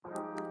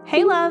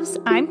Hey loves,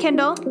 I'm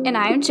Kendall. And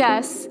I'm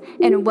Jess,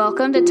 and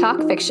welcome to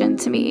Talk Fiction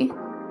to Me.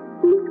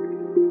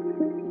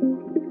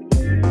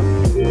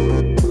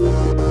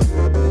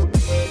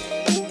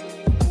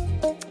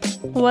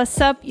 What's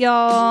up,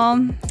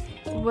 y'all?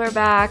 We're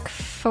back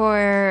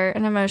for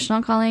an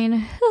emotional Colleen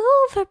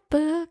Hoover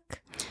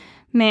book.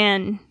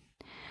 Man,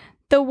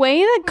 the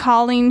way that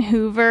Colleen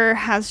Hoover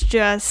has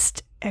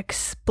just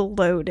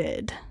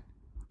exploded.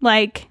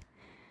 Like,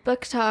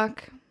 Book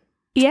talk.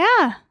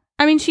 yeah.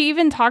 I mean, she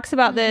even talks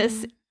about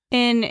this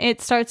in It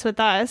Starts With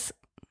Us.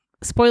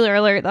 Spoiler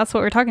alert, that's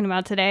what we're talking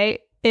about today,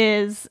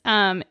 is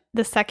the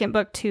second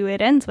book to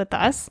It Ends With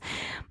Us.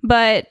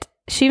 But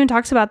she even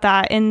talks about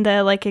that in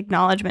the like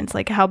acknowledgments,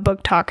 like how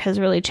book talk has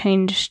really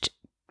changed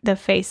the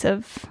face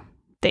of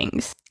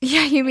things.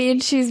 Yeah, you mean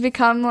she's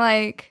become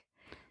like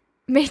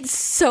made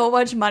so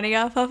much money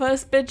off of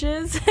us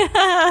bitches.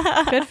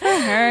 Good for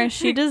her.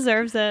 She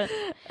deserves it.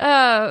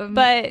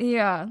 But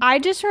yeah, I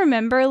just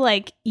remember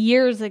like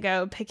years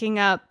ago picking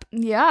up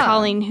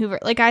Colleen Hoover.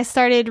 Like I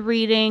started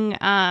reading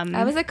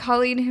I was a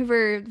Colleen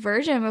Hoover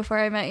virgin before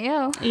I met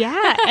you.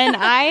 Yeah, and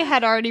I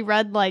had already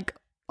read like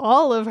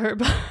all of her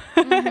books.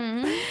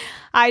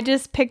 I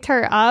just picked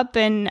her up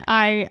and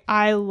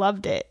I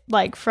loved it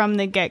like from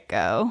the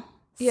get-go.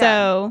 Yeah.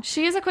 So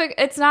she is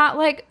it's not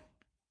like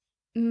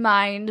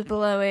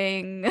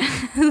mind-blowing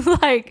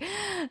like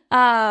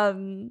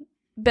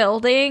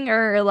building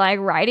or like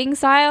writing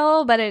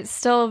style, but it's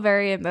still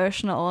very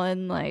emotional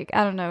and like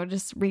I don't know,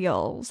 just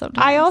real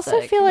sometimes. I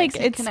also feel like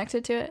it's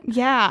connected to it.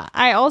 Yeah,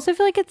 I also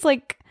feel like it's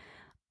like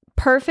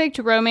perfect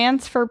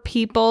romance for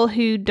people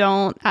who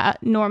don't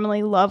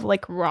normally love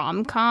like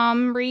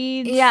rom-com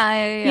reads.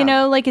 Yeah. You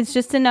know, like it's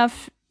just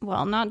enough.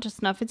 Well, not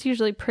just enough. It's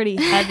usually pretty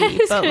heavy,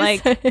 but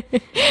like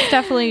it's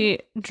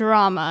definitely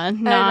drama,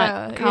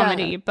 not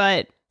comedy. Yeah.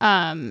 But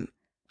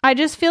I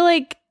just feel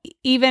like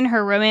even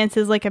her romance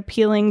is like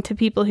appealing to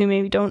people who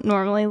maybe don't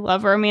normally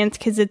love romance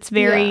because it's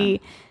very.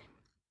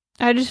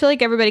 Yeah. I just feel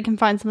like everybody can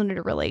find something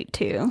to relate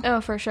to. Oh,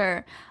 for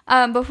sure.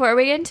 Before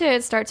we get into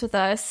It Starts With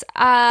Us,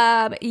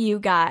 you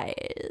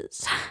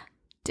guys,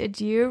 did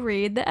you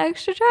read the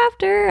extra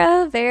chapter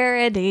of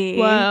Verity?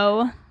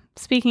 Whoa.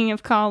 Speaking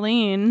of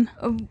Colleen.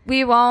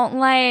 We won't,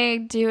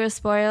 like, do a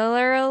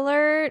spoiler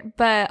alert,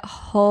 but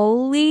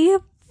holy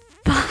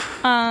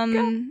fuck.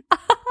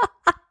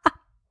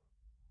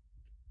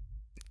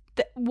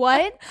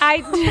 What?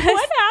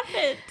 What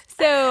happened?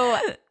 So,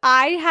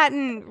 I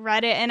hadn't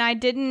read it, and I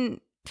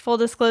didn't, full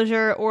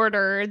disclosure,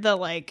 order the,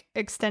 like,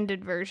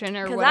 extended version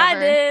or whatever. I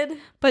did.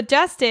 But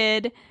Jess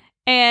did,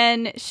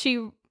 and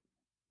she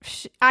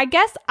I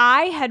guess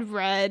I had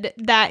read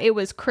that it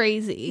was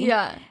crazy.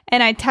 Yeah.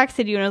 And I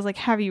texted you and I was like,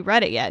 have you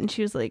read it yet? And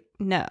she was like,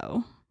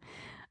 no.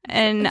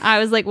 And I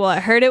was like, well, I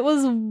heard it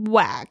was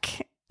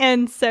whack.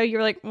 And so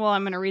you're like, well,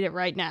 I'm going to read it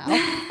right now.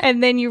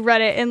 And then you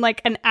read it and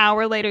like an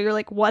hour later, you're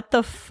like, what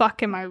the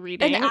fuck am I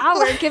reading? An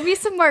hour? Give me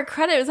some more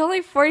credit. It was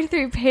only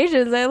 43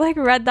 pages. I like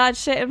read that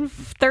shit in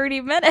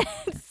 30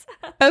 minutes.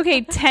 Okay,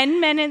 10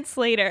 minutes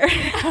later.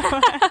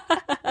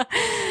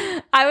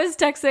 I was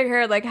texting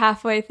her like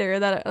halfway through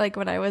that, like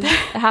when I was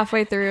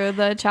halfway through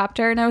the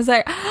chapter, and I was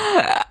like,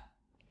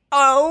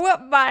 oh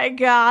my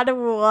God,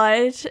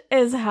 what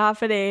is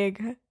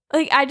happening?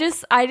 Like, I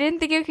didn't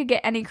think it could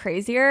get any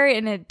crazier,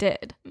 and it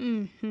did.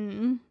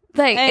 Mm-hmm.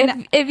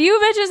 Like, if you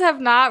bitches have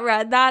not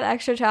read that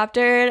extra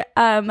chapter,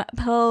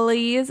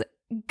 please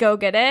go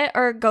get it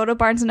or go to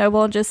Barnes &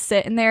 Noble and just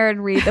sit in there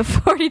and read the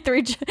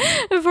 43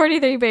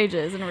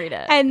 pages and read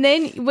it. And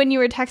then when you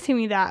were texting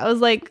me that, I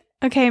was like,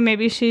 okay,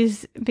 maybe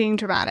she's being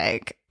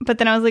dramatic. But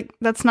then I was like,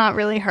 that's not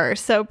really her,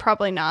 so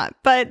probably not.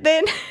 But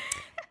then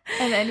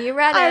and then you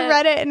read it. I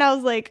read it and I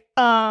was like,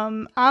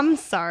 I'm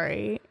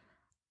sorry.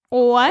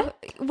 What?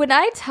 When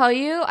I tell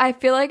you, I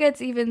feel like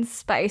it's even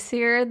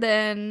spicier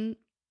than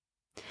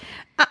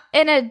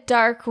in a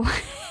dark way.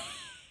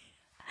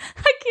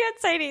 I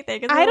can't say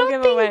anything. I don't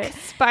think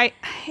it's like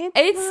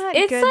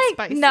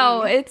spicy.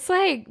 No, it's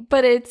like,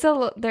 but it's a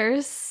lot.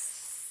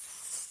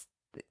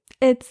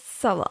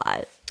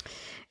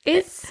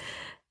 It's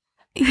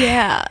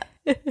yeah.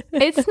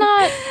 It's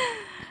not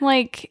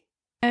like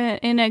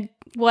in a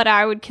what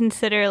I would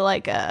consider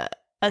like a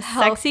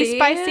healthy. Sexy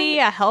spicy,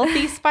 a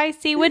healthy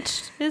spicy,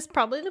 which is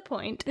probably the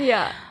point.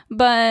 Yeah.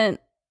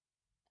 But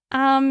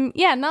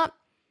yeah, not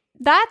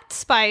that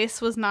spice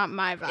was not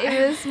my vibe.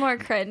 It was more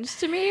cringe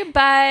to me,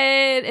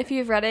 but if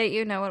you've read it,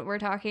 you know what we're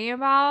talking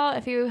about.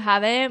 If you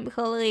haven't,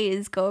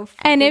 please go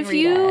and if read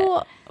you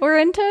it. Were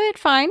into it,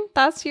 fine.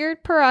 That's your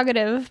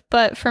prerogative.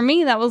 But for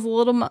me, that was it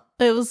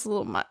was a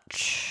little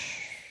much.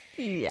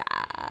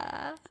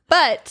 Yeah.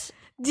 But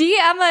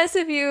DM us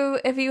if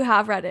you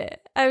have read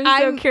it. I'm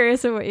so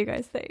curious of what you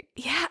guys think.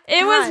 Yeah.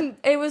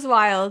 It was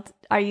wild.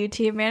 Are you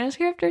team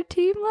manuscript or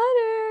team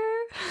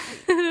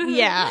letter?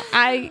 Yeah.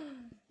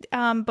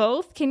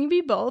 Both? Can you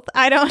be both?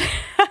 I don't.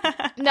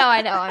 No,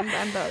 I know.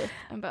 I'm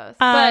both.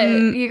 But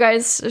you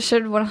guys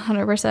should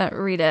 100%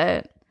 read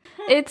it.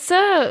 It's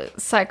a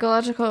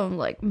psychological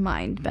like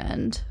mind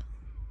bend.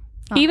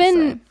 honestly.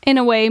 Even in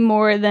a way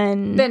more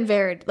than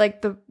varied,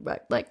 like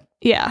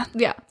yeah.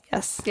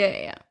 Yes.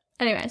 Yeah.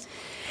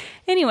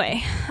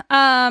 Anyway,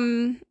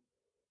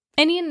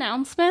 any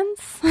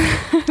announcements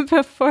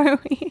before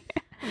we?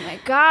 Oh my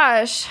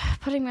gosh,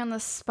 putting me on the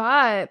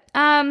spot.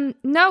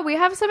 No, we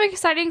have some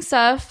exciting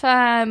stuff.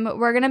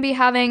 We're gonna be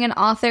having an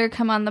author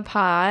come on the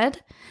pod.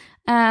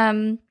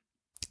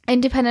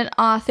 Independent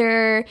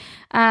author.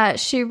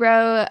 She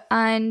wrote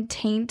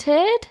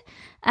Untainted.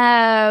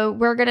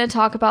 We're gonna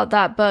talk about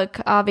that book,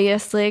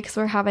 obviously, because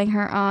we're having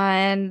her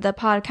on the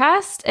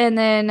podcast, and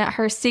then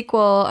her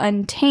sequel,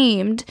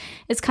 Untamed,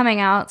 is coming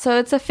out. So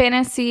it's a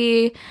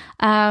fantasy,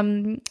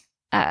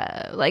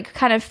 like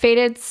kind of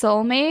Fated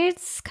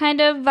Soulmates kind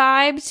of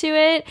vibe to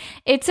it.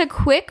 It's a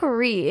quick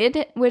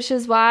read, which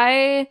is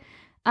why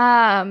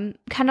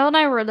Kendall and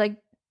I were like,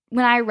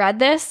 when I read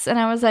this, and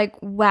I was like,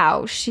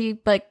 wow, she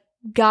like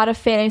got a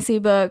fantasy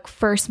book,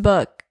 first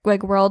book,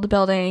 like world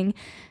building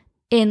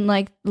in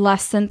like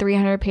less than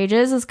 300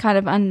 pages is kind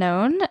of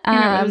unknown.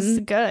 And it was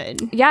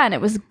good. Yeah, and it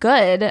was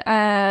good.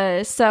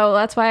 So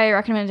that's why I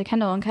recommended it to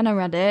Kendall, and Kendall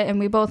read it, and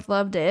we both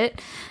loved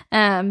it.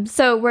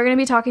 So we're going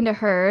to be talking to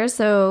her.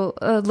 So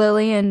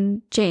Lily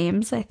and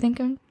James, I think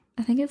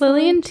it's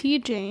Lily and T.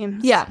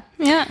 James. Yeah.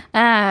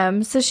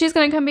 Yeah. So she's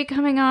going to be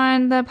coming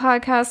on the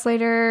podcast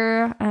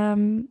later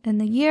in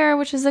the year,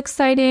 which is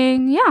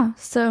exciting. Yeah.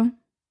 So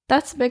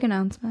that's a big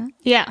announcement.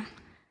 Yeah.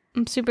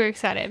 I'm super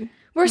excited.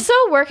 We're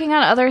still working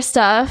on other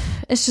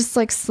stuff. It's just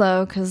like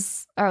slow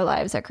because our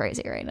lives are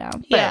crazy right now.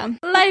 But yeah.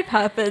 Life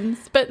happens,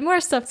 but more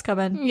stuff's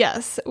coming.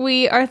 Yes.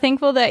 We are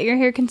thankful that you're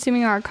here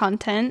consuming our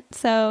content.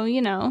 So,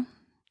 you know,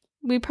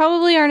 we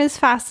probably aren't as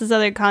fast as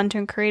other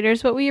content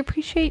creators, but we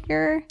appreciate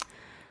your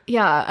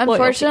Yeah,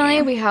 unfortunately,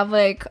 loyalty. we have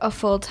like a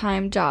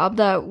full-time job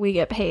that we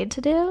get paid to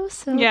do,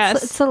 so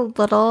Yes. it's a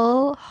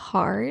little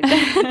hard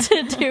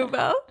to do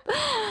both.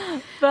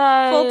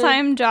 But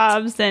full-time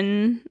jobs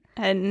and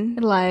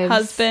lives,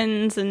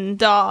 husbands and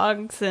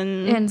dogs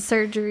and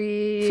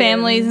surgery,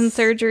 families and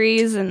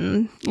surgeries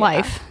and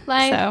life.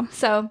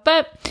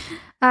 But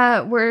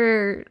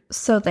we're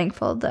so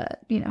thankful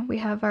that, you know, we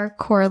have our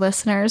core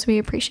listeners. We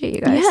appreciate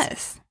you guys.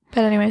 Yes.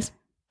 But anyways,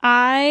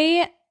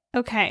 I'm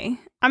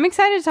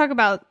excited to talk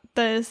about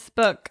this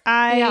book.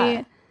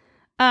 I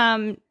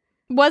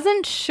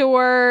wasn't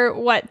sure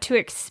what to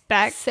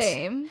expect.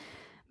 Same.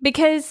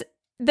 Because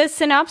the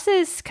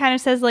synopsis kind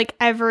of says like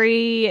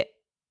every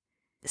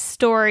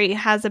story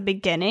has a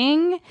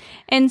beginning.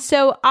 And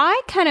so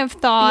I kind of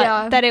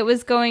thought that it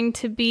was going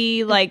to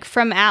be like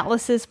from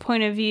Atlas's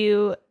point of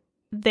view,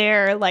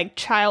 their like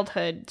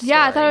childhood story.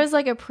 Yeah, I thought it was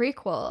like a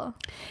prequel.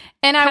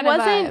 And I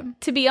wasn't,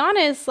 to be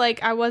honest,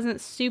 like I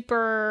wasn't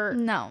super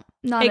not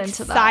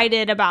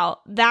excited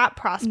about that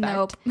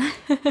prospect. Nope.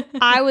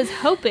 I was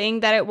hoping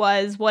that it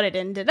was what it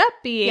ended up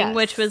being,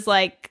 which was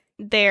like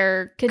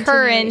their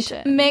current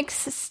mix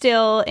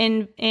still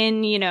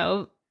in, you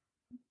know,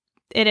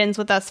 It Ends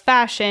With Us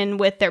fashion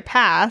with their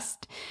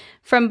past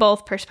from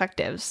both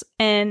perspectives.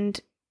 And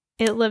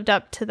it lived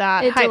up to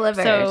that hype.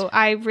 Delivered. So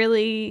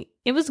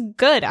it was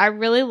good. I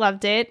really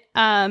loved it.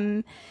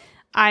 I'm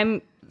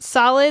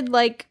solid,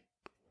 like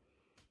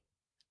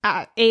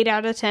 8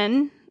 out of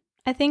 10,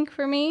 I think,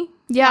 for me.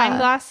 Yeah. Wine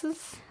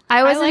Glasses.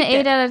 I was an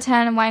 8 out of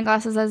 10 in Wine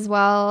Glasses as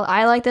well.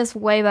 I like this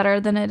way better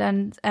than It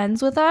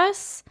Ends With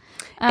Us.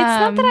 It's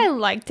not that I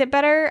liked it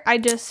better. I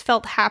just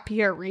felt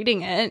happier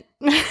reading it.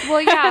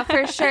 Well, yeah,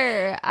 for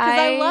sure. Because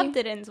I loved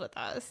It Ends With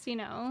Us, you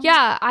know?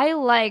 Yeah, I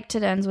liked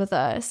It Ends With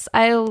Us.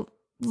 I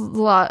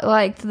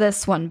liked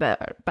this one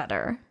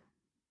better.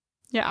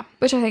 Yeah.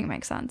 Which I think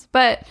makes sense.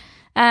 But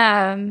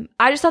I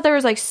just thought there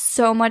was like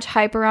so much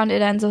hype around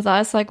It Ends With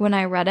Us. Like when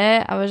I read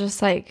it, I was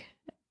just like,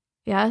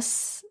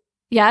 yes,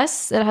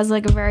 it has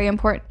like a very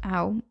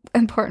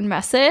important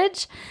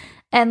message.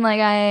 And like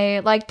I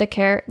liked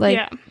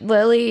the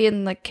Lily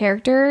and the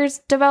characters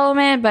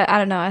development, but I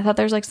don't know. I thought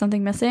there's like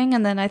something missing,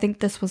 and then I think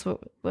this was what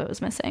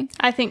was missing.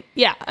 I think,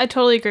 yeah, I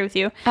totally agree with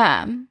you.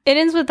 It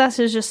Ends With Us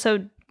is just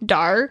so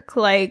dark.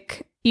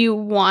 Like you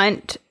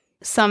want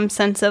some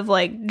sense of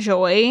like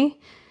joy,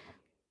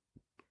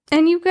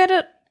 and you get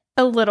it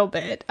a little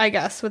bit, I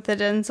guess, with It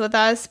Ends With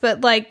Us,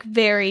 but like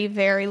very,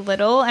 very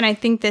little. And I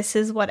think this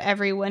is what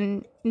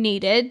everyone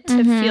needed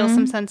to feel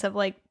some sense of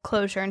like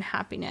closure and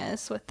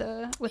happiness with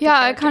the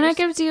it kind of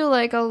gives you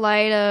like a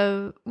light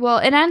of, well,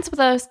 It Ends With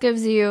Us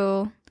gives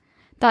you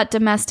that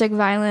domestic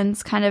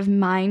violence kind of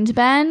mind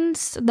bend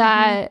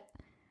that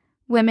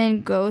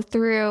women go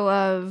through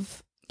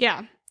of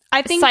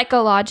I think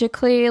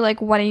psychologically like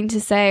wanting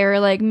to say or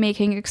like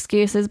making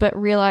excuses but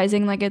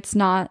realizing like it's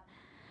not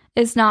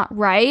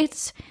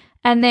right,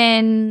 and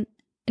then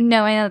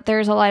knowing that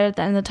there's a light at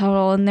the end of the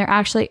tunnel and there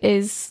actually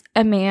is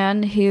a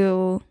man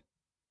who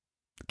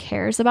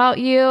cares about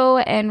you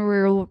and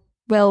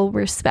will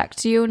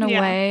respect you in a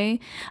way.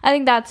 I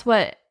think that's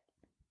what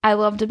I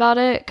loved about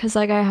it, because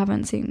like I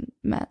haven't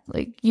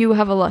like you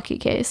have a lucky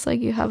case,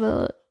 like you have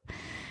a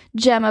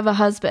gem of a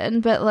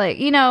husband, but like,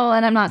 you know,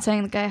 and I'm not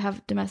saying like I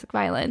have domestic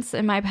violence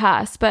in my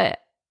past,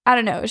 but I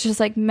don't know. It's just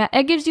like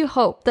it gives you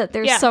hope that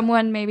there's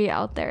someone maybe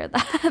out there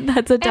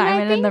that's a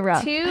diamond in the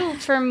rough. Too,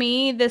 for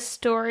me, the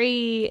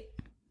story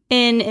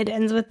in It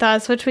Ends With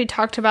Us, which we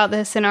talked about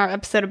this in our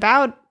episode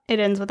about It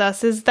Ends With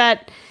Us, is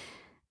that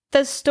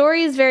the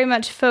story is very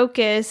much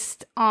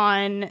focused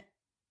on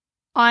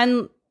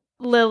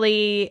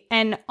Lily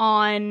and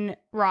on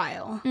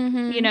Ryle,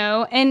 you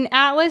know, and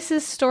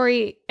Atlas's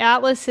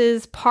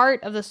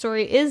part of the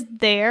story is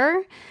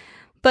there.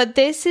 But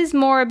this is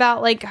more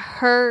about, like,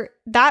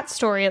 that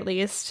story, at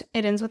least.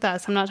 It Ends With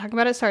Us. I'm not talking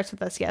about It Starts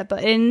With Us yet,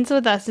 but It Ends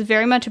With Us is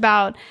very much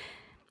about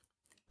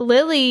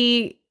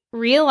Lily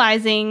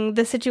realizing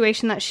the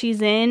situation that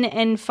she's in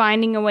and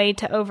finding a way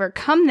to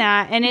overcome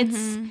that. And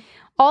it's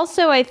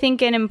also, I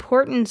think, an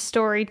important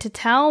story to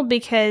tell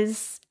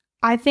because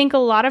I think a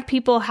lot of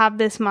people have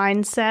this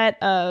mindset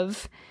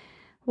of,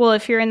 well,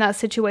 if you're in that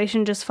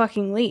situation, just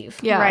fucking leave.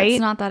 Yeah, right? It's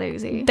not that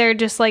easy. They're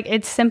just like,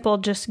 it's simple,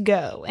 just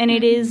go. And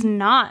it is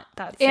not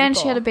that simple. And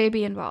she had a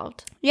baby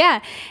involved.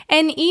 Yeah.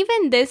 And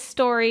even this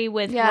story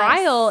with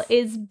Ryle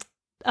is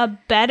a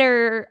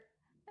better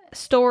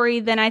story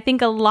than I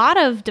think a lot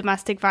of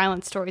domestic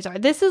violence stories are.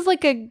 This is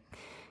like a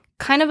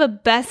kind of a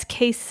best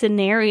case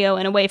scenario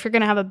in a way if you're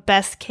going to have a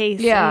best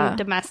case in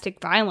domestic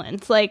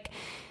violence. Like,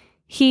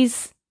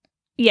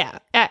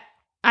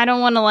 I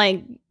don't want to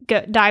like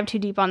dive too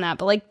deep on that,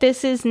 but like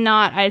this is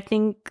not, I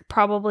think,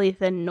 probably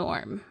the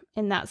norm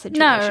in that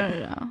situation.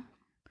 No.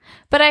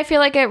 But I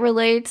feel like it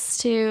relates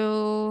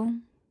to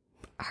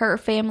her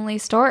family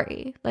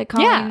story, like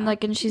Colleen,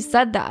 like, and she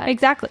said that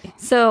exactly.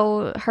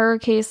 So her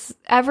case,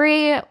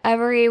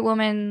 every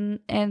woman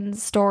in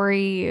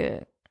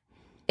story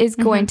is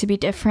going to be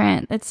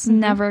different. It's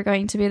never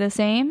going to be the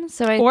same.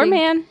 So I think,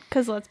 man,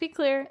 because let's be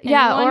clear,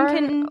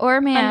 anyone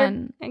or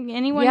man,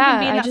 anyone can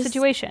be in that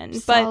situation.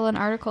 But I saw an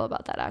article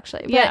about that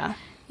actually. But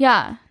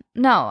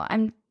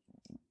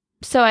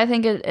so I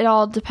think it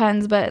all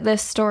depends. But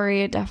this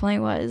story, it definitely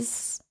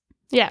was.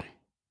 Yeah.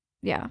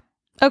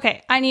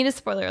 Okay, I need a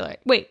spoiler alert.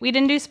 Wait, we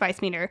didn't do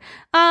Spice Meter.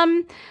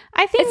 I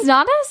think it's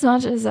not as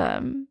much as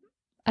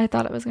I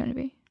thought it was going to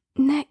be.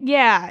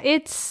 Yeah,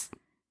 it's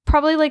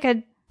probably like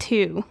a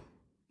 2.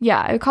 Yeah,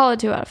 I would call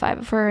it 2 out of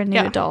 5 for a new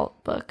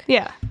adult book.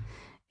 Yeah,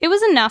 it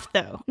was enough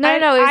though. No,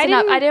 it was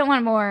enough. I didn't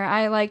want more.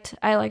 I liked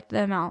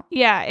the amount.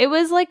 Yeah, it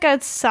was like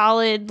a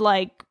solid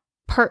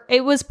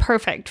it was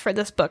perfect for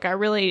this book. I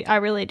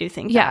really do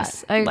think.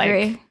 Yes, I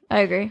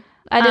agree.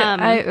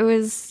 It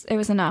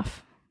was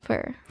enough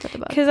for the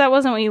book because that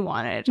wasn't what you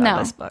wanted out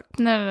of this book.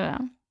 No.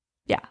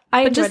 Yeah,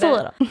 but just a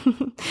little.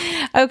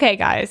 Okay,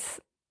 guys,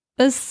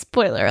 a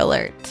spoiler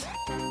alert.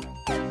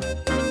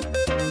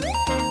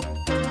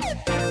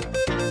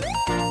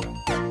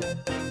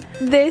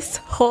 This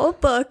whole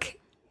book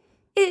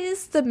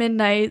is the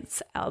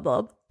Midnight's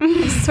album.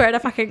 I swear to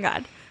fucking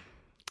God.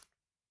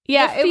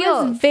 Yeah, it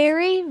was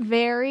very,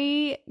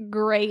 very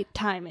great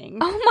timing.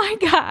 Oh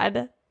my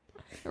God.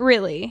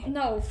 Really?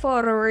 No,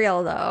 for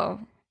real though.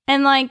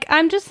 And like,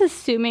 I'm just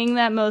assuming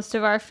that most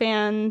of our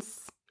fans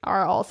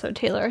are also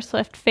Taylor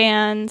Swift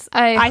fans.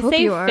 I hope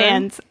say you are.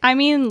 Fans. I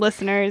mean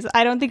listeners.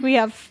 I don't think we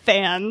have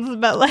fans,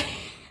 but like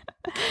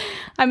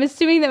I'm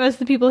assuming that most of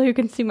the people who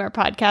consume our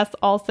podcast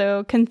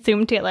also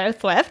consume Taylor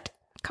Swift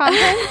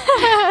content.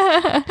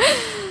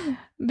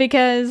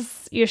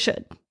 Because you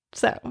should.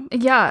 So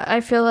yeah, I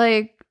feel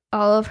like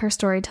all of her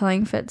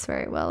storytelling fits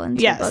very well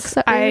into the books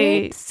that we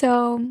read.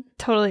 So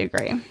totally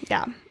agree.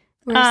 Yeah.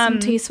 We're some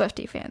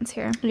T-Swiftie fans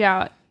here.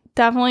 Yeah.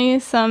 Definitely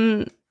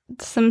some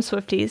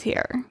Swifties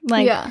here.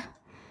 Like,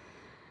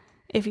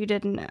 if you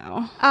didn't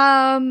know.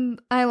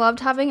 I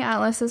loved having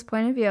Atlas's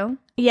point of view.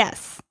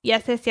 Yes.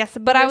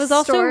 But I was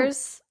also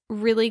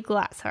really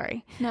glad.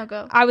 Sorry. No,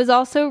 go. I was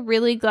also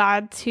really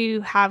glad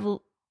to have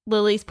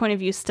Lily's point of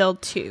view still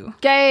too.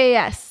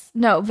 Yes.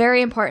 No,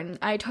 very important.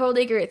 I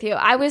totally agree with you.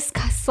 I was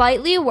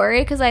slightly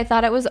worried because I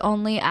thought it was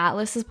only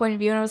Atlas's point of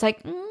view, and I was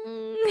like, no,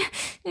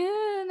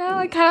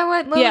 I kind of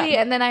want Lily.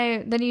 And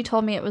then you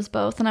told me it was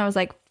both, and I was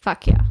like,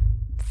 fuck yeah.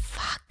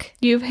 Fuck.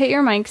 You've hit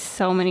your mic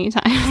so many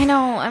times. I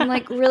know. I'm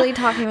like really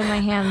talking with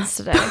my hands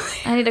today.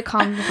 I need to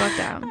calm the fuck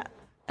down.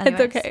 Anyways.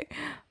 It's okay.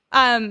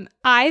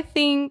 I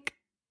think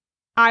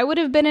I would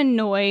have been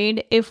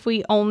annoyed if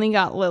we only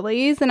got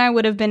Lily's, and I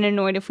would have been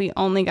annoyed if we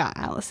only got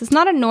Alice's.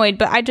 Not annoyed,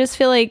 but I just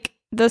feel like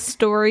the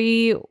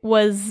story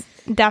was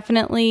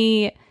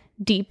definitely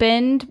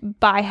deepened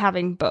by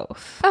having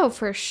both. Oh,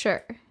 for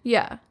sure.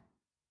 Yeah.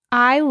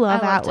 I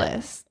love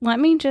Atlas. Let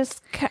me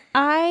just...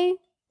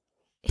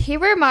 He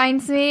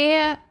reminds me...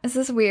 Is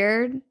this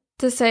weird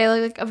to say,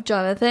 like of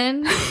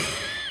Jonathan?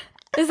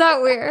 Is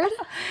that weird?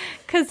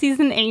 Because he's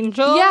an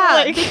angel?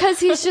 Yeah, because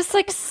he's just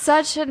like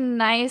such a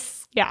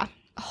nice...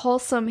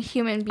 wholesome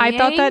human being. I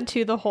thought that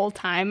too the whole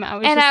time. I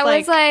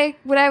was like,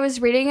 when I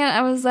was reading it,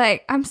 I was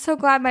like, I'm so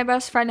glad my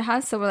best friend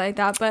has someone like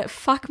that, but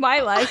fuck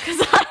my life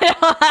because I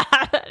don't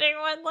have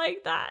anyone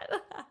like that.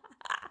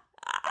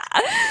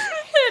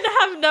 And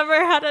have never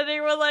had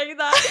anyone like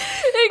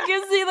that. It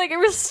gives me like, it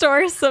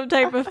restores some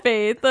type of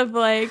faith of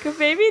like,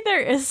 maybe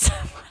there is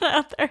someone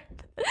out there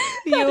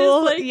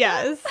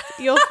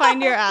You'll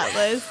find your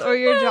Atlas or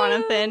your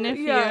Jonathan if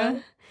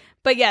you.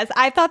 But yes,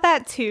 I thought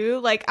that too.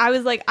 Like, I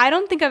was like, I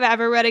don't think I've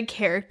ever read a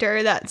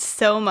character that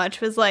so much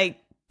was like,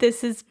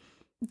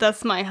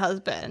 that's my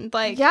husband.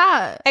 Like,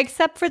 yeah.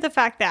 Except for the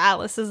fact that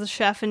Atlas is a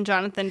chef and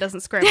Jonathan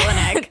doesn't scramble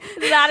an egg.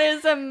 That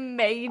is a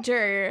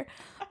major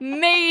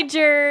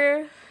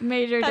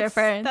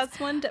difference. That's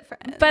one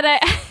difference.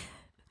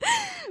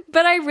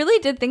 But I really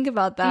did think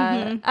about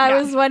that. Mm-hmm. I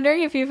was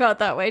wondering if you felt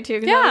that way too.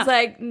 Because I was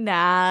like,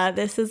 nah,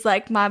 this is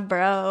like my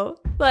bro.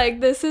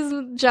 Like, this is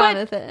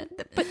Jonathan.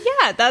 But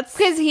yeah, that's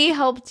because he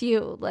helped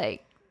you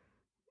like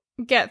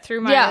get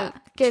through my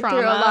get trauma.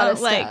 Through a lot of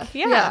like, stuff.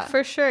 Yeah,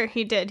 for sure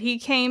he did. He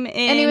came in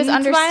and he was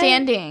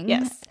understanding.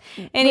 Yes,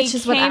 and he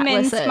came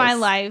into my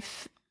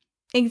life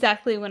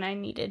exactly when I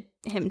needed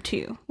him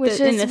to. Which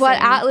is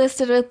what Atlas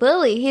did with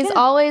Lily. He's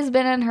always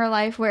been in her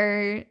life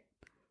where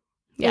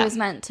it was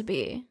meant to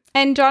be.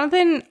 And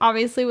Jonathan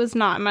obviously was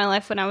not in my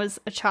life when I was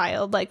a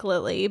child like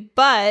Lily,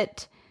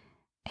 but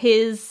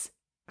his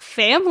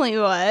family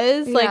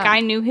was. Like, I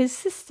knew his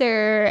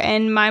sister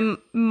and my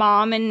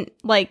mom, and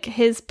like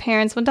his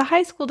parents went to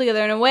high school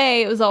together. In a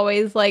way, it was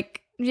always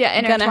like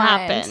gonna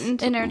happen.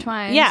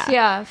 Intertwined. Yeah.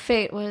 Yeah.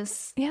 Fate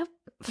was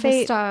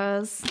fate. The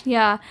stars.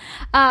 Yeah.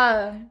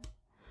 I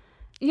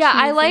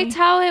liked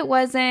how it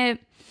wasn't.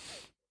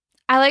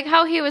 I like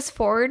how he was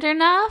forward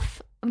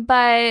enough,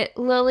 but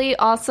Lily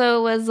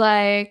also was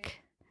like,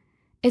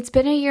 it's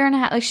been a year and a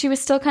half. Like, she was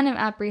still kind of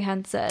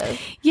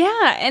apprehensive.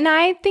 Yeah, and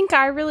I think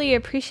I really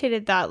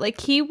appreciated that. Like,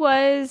 he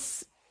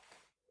was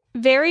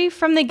very,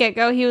 from the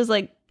get-go, he was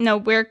like, no,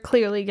 we're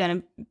clearly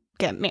going to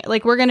get married.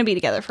 Like, we're going to be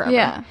together forever.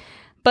 Yeah.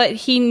 But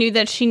he knew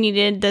that she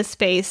needed the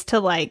space to,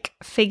 like,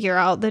 figure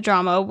out the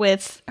drama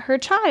with her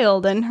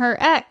child and her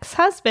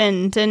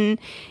ex-husband. And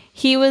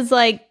he was,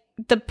 like,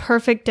 the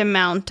perfect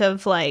amount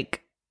of, like,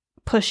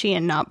 pushy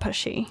and not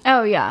pushy.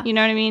 Oh, yeah. You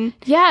know what I mean?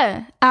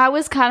 Yeah. I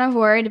was kind of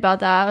worried about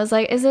that. I was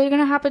like, is it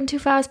going to happen too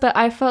fast? But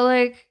I felt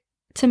like,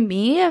 to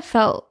me, it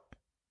felt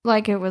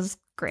like it was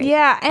great.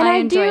 Yeah, and I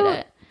enjoyed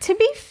it. To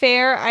be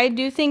fair, I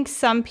do think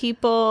some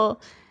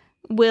people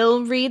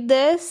will read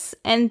this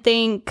and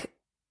think,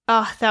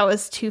 oh, that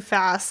was too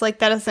fast. Like,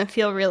 that doesn't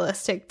feel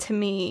realistic to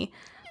me.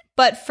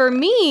 But for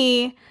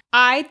me,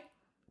 I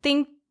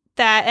think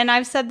that, and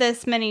I've said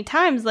this many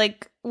times,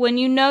 like, when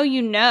you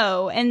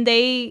know, and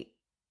they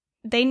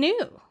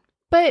knew.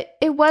 But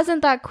it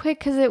wasn't that quick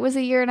because it was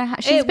a year and a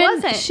half. She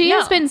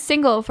has been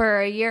single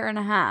for a year and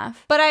a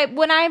half. But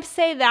when I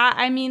say that,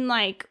 I mean,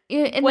 like,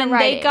 when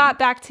they got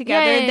back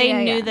together, they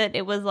knew that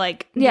it was,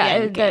 like, the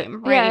end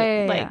game,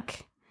 right?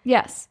 Like,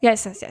 yes. You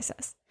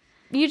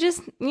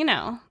just,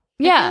 it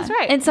yeah. feels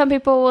right. And some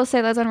people will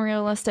say that's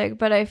unrealistic,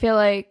 but I feel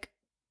like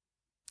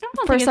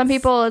for some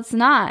people it's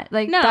not.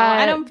 Like, no,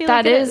 I don't feel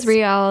that like is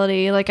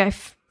reality. Like,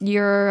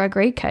 you're a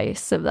great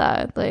case of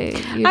that. Like,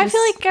 I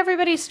feel like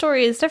everybody's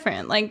story is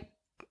different. Like,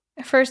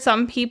 for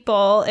some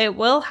people, it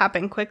will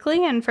happen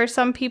quickly, and for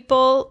some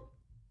people,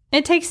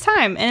 it takes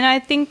time. And I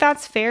think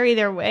that's fair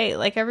either way.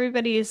 Like,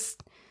 everybody's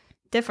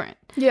different.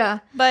 Yeah.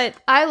 But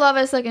I love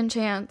a second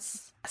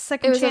chance.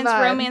 Second chance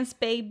romance,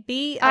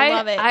 baby. I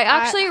love it. I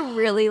actually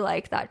really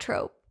like that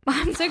trope.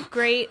 It's a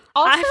great.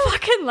 Also, I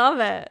fucking love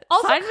it.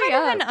 Also, kind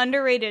of an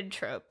underrated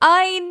trope.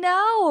 I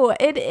know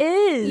it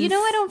is. You know,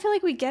 I don't feel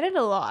like we get it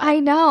a lot. I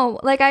know.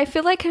 Like, I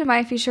feel like in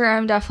my future,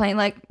 I'm definitely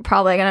like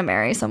probably gonna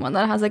marry someone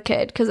that has a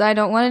kid because I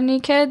don't want any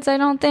kids. I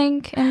don't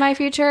think in my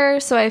future.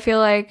 So I feel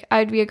like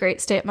I'd be a great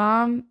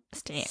stepmom.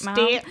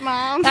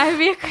 I'd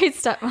be a great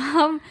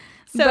stepmom.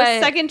 So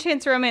second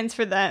chance romance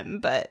for them,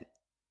 but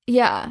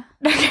yeah.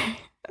 Okay.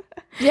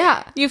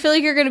 Yeah. You feel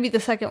like you're gonna be the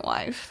second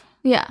wife.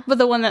 Yeah. But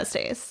the one that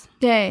stays.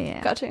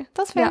 Yeah. Gotcha.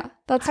 That's fair. Yeah,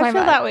 that's I my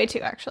feel vibe. that way too,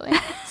 actually.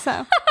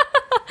 So.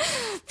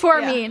 For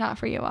me, not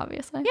for you,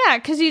 obviously. Yeah,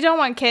 because you don't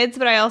want kids,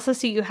 but I also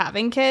see you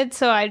having kids,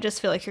 so I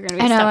just feel like you're going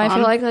to be I know,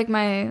 stepmom. I feel like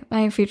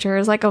my future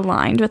is like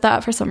aligned with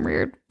that for some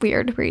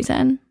weird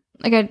reason.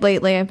 Like,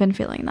 lately I've been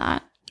feeling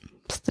that.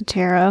 It's the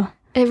tarot.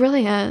 It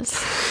really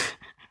is.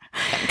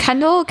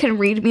 Kendall can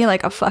read me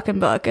like a fucking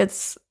book.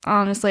 It's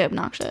honestly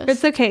obnoxious.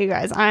 It's okay, you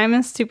guys. I'm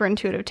a super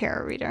intuitive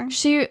tarot reader.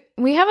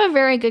 We have a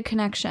very good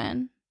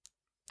connection.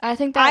 I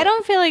think that I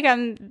don't feel like I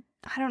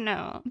don't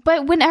know.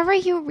 But whenever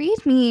you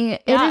read me,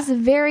 it is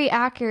very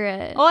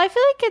accurate. Well, I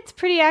feel like it's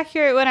pretty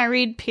accurate when I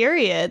read,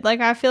 period.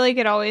 Like, I feel like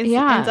it always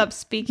ends up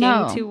speaking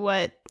to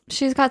what...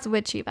 She's got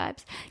witchy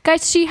vibes.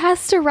 Guys, she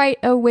has to write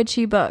a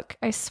witchy book.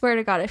 I swear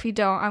to God, if you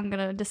don't, I'm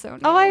going to disown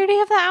you. Oh, I already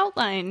have the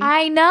outline.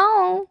 I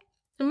know.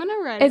 I'm going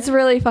to write it. It's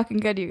really fucking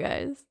good, you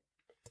guys.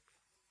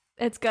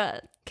 It's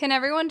good. Can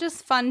everyone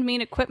just fund me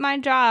to quit my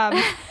job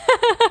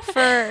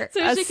for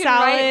so a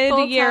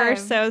solid year or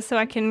so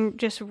I can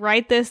just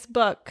write this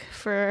book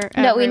for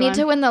everyone? No, we need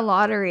to win the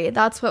lottery.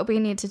 That's what we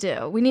need to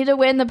do. We need to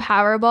win the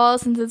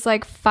Powerball since it's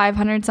like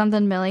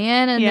 500-something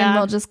million, and then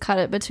we'll just cut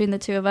it between the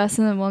two of us,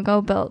 and then we'll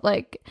go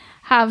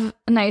have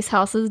nice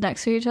houses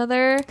next to each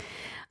other.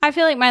 I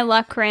feel like my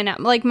luck ran out.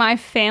 Like, my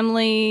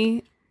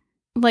family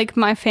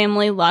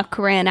luck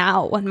ran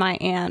out when my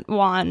aunt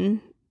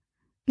won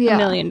 $1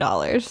 million.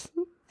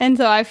 And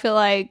so I feel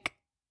like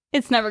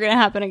it's never going to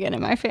happen again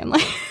in my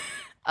family.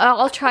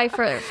 I'll try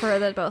for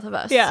the both of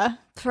us. Yeah.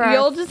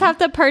 You'll just have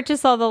to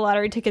purchase all the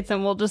lottery tickets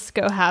and we'll just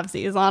go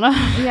halvesies on them.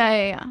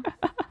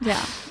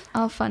 Yeah.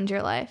 I'll fund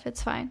your life.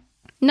 It's fine.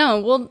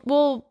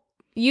 No,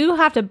 you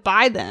have to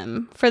buy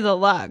them for the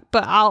luck,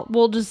 but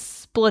we'll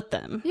just split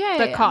them,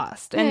 the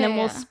cost, and then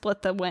we'll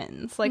split the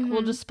wins. Like,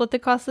 we'll just split the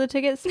cost of the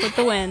tickets, split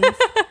the wins.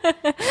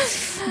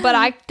 But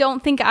I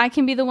don't think I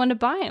can be the one to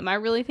buy them. I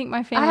really think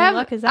my family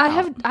luck is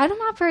out. I'm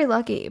not very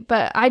lucky,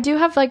 but I do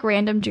have, like,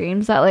 random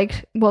dreams that,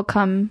 like, will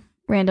come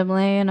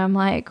randomly, and I'm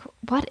like,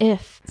 what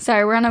if?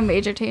 Sorry, we're on a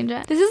major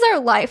tangent. This is our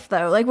life,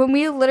 though. Like, when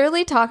we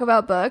literally talk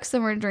about books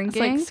and we're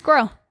drinking. It's like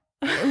squirrel.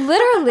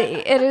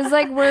 Literally, it is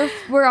like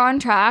we're on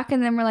track,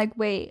 and then we're like,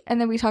 wait,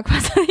 and then we talk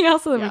about something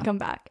else, and then we come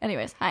back.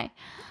 Anyways, hi,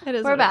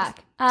 we're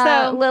back.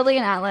 So Lily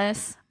and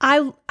Atlas.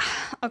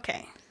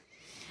 Okay.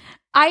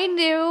 I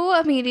knew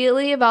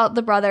immediately about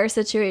the brother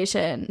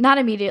situation. Not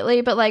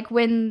immediately, but like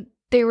when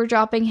they were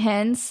dropping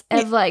hints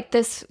of like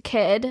this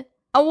kid.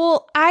 Oh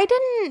well, I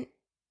didn't.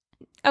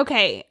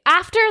 Okay.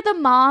 After the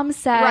mom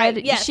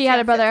said she had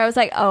a brother, I was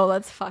like, oh,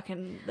 that's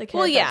fucking the kid.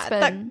 Well, yeah,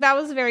 that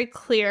was very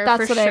clear.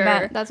 That's what I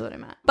meant. That's what I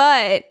meant.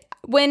 But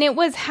when it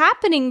was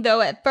happening,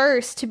 though, at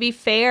first, to be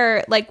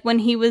fair, like when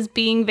he was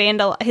being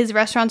his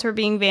restaurants were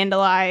being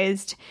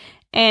vandalized,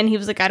 and he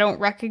was like, I don't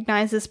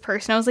recognize this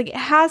person. I was like, it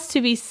has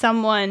to be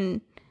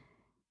someone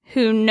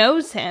who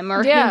knows him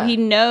or who he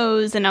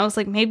knows. And I was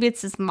like, maybe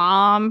it's his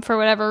mom for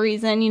whatever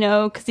reason, you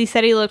know, because he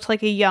said he looked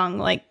like a young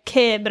like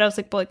kid, but I was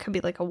like, well, it could be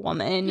like a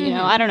woman, you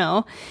know, I don't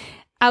know.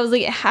 I was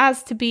like, it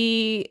has to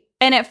be.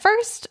 And at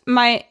first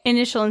my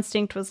initial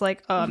instinct was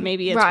like, oh,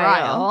 maybe it's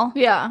Ryle.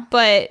 Yeah.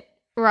 But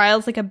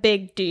Ryle's like a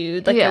big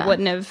dude. Like it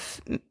wouldn't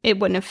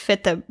have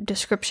fit the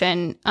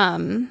description.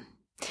 And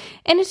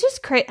it's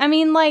just crazy. I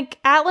mean, like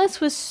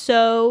Atlas was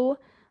so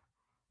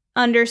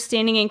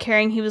understanding and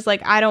caring. He was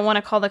like, I don't want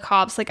to call the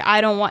cops. Like,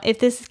 I don't want, if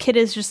this kid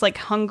is just like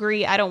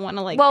hungry, I don't want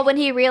to like. Well, when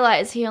he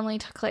realized he only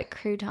took like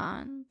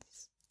croutons.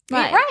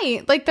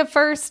 Right. Like the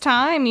first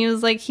time he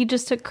was like, he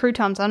just took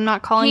croutons. I'm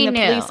not calling the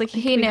police. Like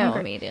he knew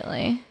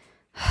immediately.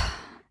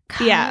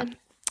 Yeah.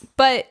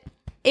 But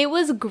it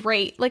was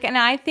great. Like, and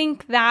I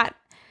think that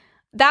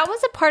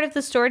was a part of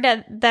the story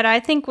that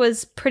I think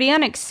was pretty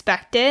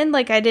unexpected.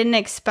 Like, I didn't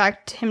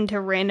expect him to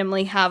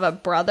randomly have a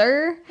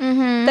brother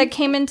that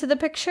came into the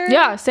picture.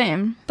 Yeah,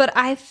 same. But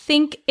I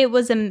think it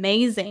was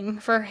amazing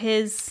for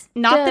his...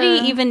 Not that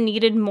he even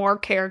needed more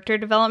character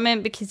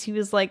development because he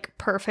was, like,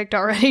 perfect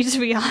already, to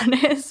be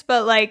honest.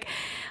 But, like,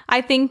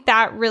 I think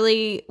that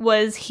really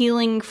was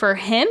healing for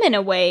him in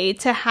a way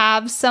to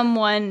have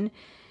someone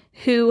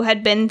who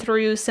had been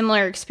through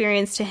similar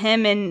experience to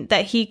him and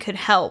that he could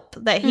help,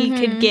 that he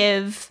could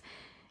give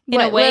in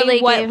a way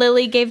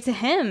Lily gave to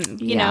him,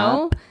 you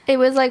know? It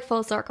was like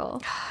full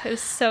circle. It was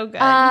so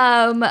good.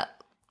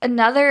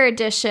 Another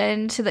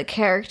addition to the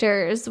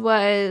characters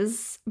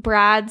was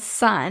Brad's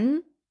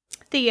son.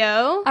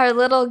 Theo. Our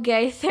little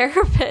gay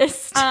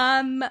therapist.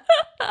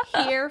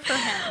 Here for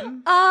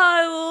him. Oh,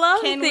 I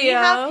love Can Theo. we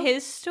have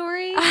his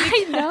story?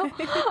 I know.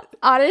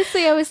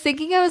 Honestly, I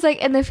was like,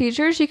 in the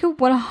future, she could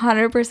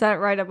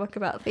 100% write a book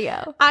about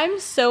Theo.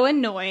 I'm so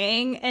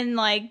annoying and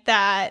like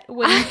that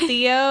when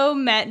Theo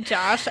met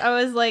Josh, I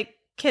was like,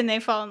 can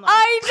they fall in love?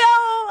 I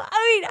know.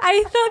 I mean,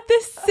 I thought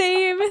the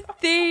same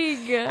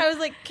thing. I was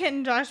like,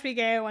 can Josh be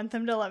gay? I want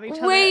them to love each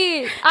other.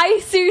 Wait, I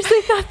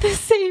seriously thought the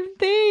same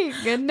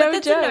thing.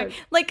 No joke. Annoying.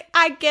 Like,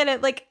 I get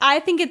it. Like,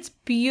 I think it's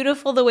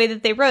beautiful the way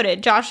that they wrote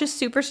it. Josh is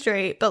super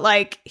straight, but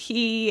like,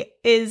 he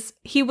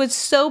was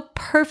so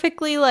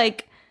perfectly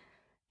like,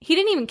 he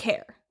didn't even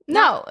care.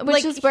 No,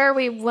 which is where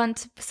we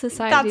want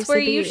society to be. That's where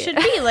you should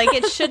be. Like,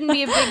 it shouldn't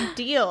be a big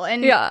deal.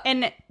 And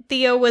and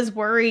Theo was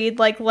worried,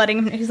 like, letting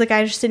him, he's like,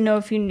 I just didn't know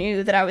if you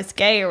knew that I was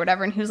gay or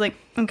whatever. And he was like,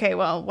 okay,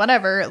 well,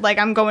 whatever. Like,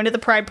 I'm going to the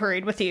Pride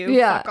Parade with you.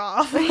 Fuck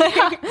off.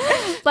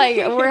 Like,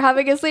 we're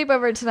having a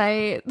sleepover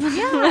tonight.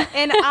 Yeah.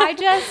 And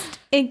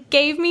it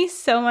gave me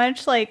so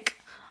much, like,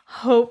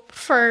 hope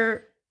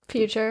for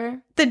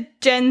future. The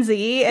Gen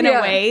Z in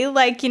a way.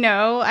 Like, you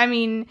know, I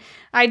mean,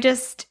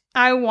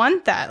 I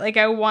want that. Like,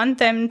 I want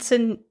them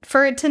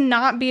for it to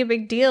not be a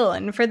big deal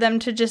and for them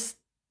to just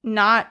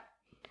not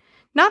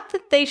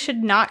that they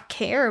should not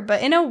care,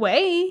 but in a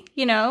way,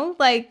 you know,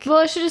 like... Well,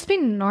 it should just be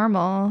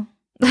normal.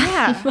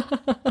 Yeah.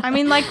 I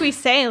mean, like we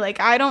say,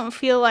 like, I don't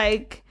feel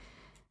like...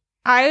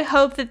 I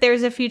hope that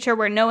there's a future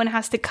where no one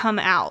has to come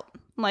out.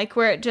 Like,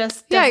 where it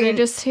just doesn't... Yeah, you're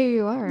just who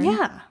you are.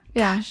 Yeah.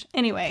 Gosh.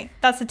 Anyway,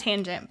 that's a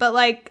tangent. But,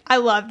 like, I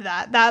loved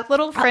that. That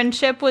little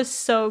friendship was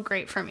so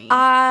great for me.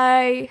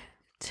 I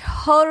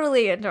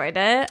totally enjoyed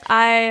it.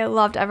 I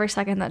loved every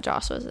second that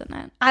Josh was in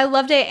it. I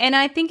loved it. And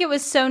I think it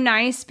was so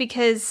nice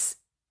because...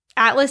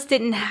 Atlas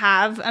didn't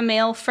have a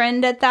male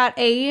friend at that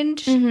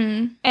age.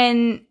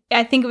 And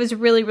I think it was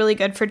really, really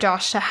good for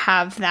Josh to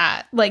have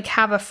that, like,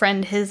 have a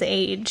friend his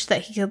age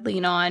that he could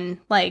lean on.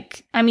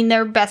 Like, I mean,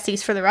 they're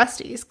besties for the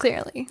Rusties,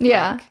 clearly.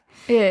 Yeah. Like,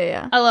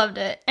 yeah. I loved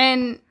it.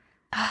 And,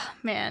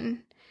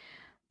 man.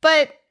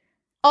 But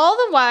all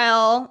the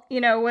while, you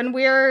know,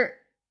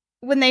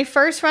 when they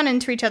first run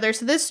into each other,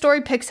 so this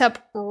story picks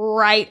up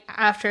right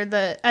after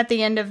at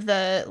the end of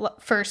the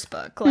first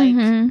book. Like,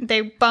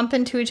 they bump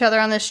into each other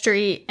on the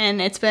street, and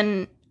it's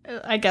been,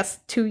 I guess,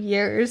 2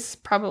 years,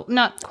 probably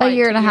not quite a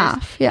year and a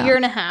half. Yeah, a year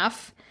and a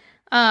half.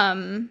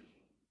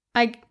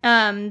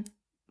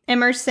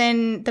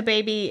 Emerson, the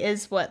baby,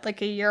 is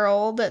like a year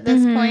old at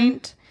this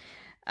point.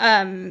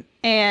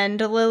 And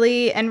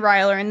Lily and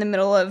Ryle are in the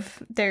middle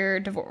of their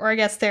divorce, or I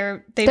guess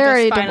they've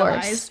just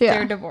finalized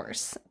their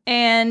divorce,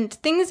 and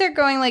things are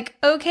going like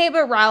okay,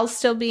 but Ryle's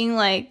still being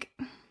like,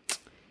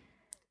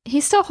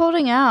 he's still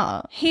holding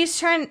out. He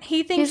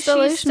thinks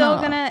she's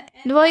still gonna.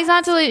 Well, he's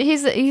not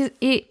he's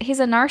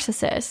a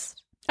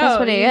narcissist. That's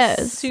what he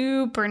is.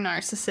 Super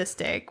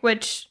narcissistic,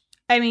 which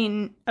I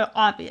mean,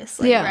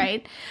 obviously,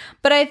 right?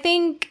 But I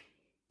think.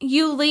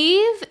 You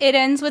leave, it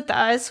ends with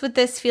us with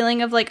this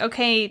feeling of like,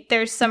 okay,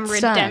 there's some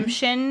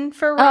redemption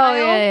for Ryle. Oh,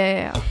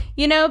 yeah.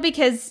 You know,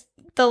 because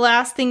the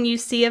last thing you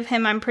see of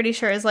him, I'm pretty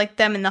sure, is like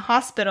them in the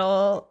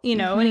hospital, you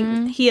know,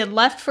 and he had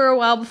left for a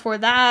while before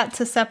that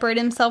to separate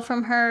himself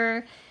from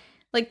her,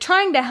 like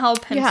trying to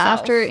help himself. Yeah,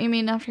 after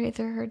he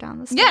threw her down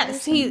the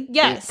stairs.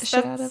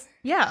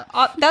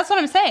 That's what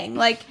I'm saying.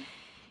 Like,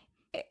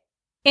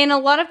 in a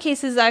lot of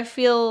cases, I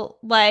feel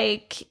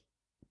like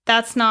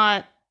that's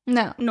not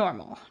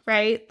normal,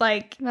 right?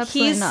 Like,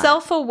 absolutely he's not.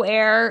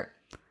 Self-aware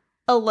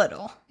a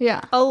little.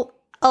 Yeah. A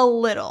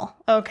little,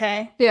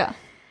 okay? Yeah.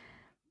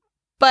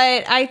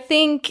 But I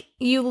think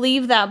you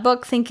leave that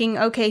book thinking,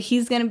 okay,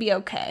 he's going to be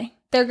okay.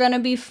 They're going to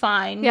be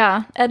fine.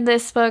 Yeah, and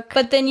this book...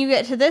 But then you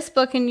get to this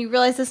book and you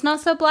realize it's not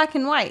so black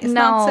and white. It's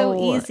not so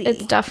easy.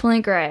 It's definitely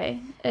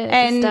gray.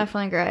 It's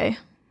definitely gray.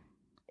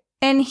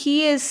 And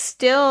he is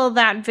still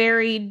that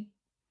very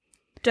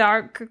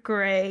dark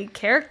gray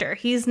character.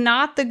 He's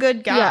not the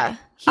good guy. Yeah.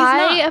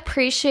 I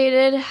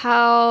appreciated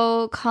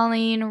how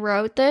Colleen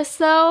wrote this,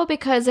 though,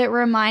 because it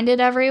reminded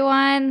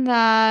everyone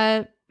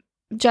that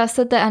just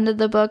at the end of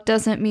the book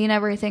doesn't mean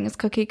everything is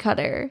cookie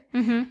cutter.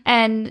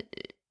 And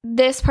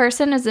this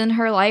person is in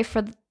her life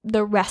for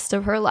the rest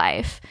of her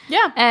life.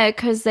 Yeah.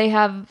 Because they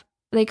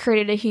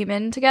created a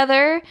human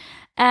together,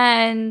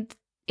 and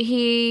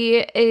he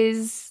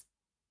is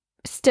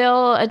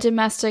still a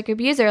domestic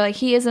abuser. Like,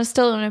 he is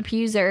still an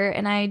abuser,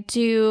 and I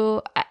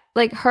do...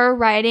 Like, her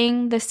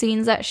writing the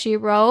scenes that she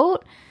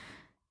wrote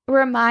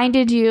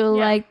reminded you,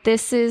 like,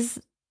 this is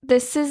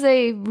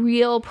a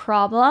real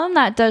problem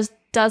that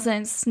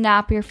doesn't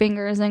snap your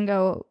fingers and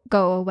go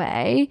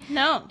away.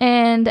 No.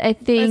 And I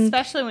think...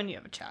 Especially when you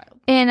have a child.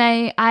 And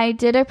I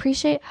did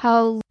appreciate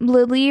how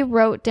Lily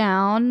wrote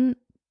down,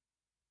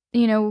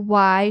 you know,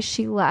 why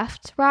she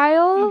left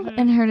Ryle,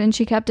 and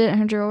she kept it in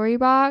her jewelry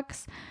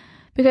box.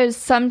 Because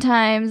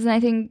sometimes, and I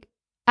think...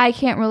 I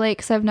can't relate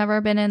because I've never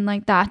been in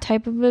like that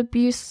type of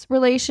abuse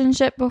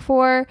relationship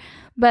before,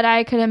 but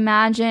I could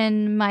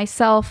imagine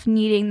myself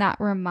needing that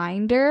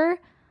reminder.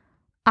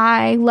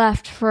 I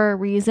left for a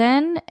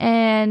reason,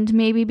 and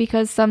maybe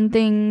because some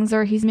things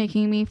or he's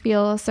making me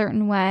feel a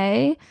certain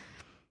way,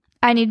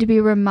 I need to be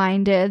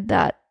reminded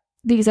that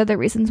these are the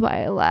reasons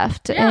why I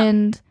left. Yeah.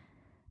 And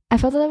I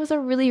felt that was a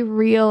really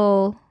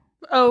real...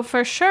 Oh,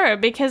 for sure.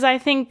 Because I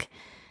think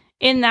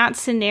in that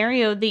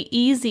scenario, the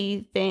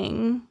easy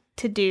thing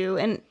to do,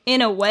 and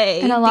in a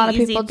way, and a lot of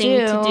people do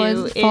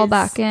is fall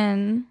back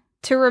in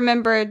to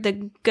remember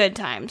the good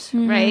times,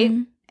 right?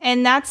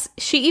 And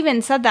she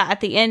even said that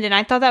at the end, and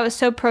I thought that was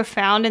so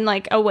profound in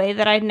like a way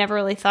that I'd never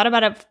really thought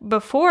about it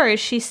before.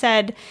 She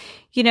said,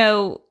 you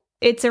know,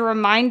 it's a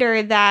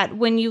reminder that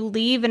when you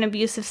leave an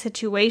abusive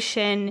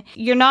situation,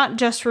 you're not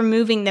just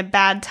removing the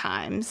bad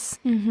times.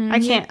 I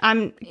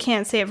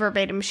can't say it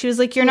verbatim. She was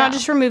like, you're not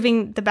just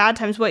removing the bad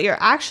times. What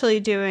you're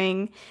actually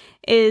doing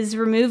is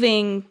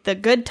removing the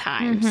good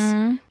times,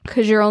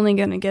 because you're only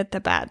going to get the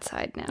bad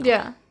side now.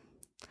 Yeah.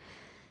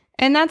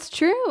 And that's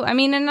true. I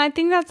mean, and I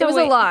think that's a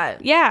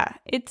lot. Yeah.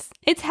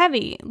 It's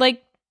heavy.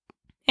 Like,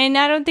 and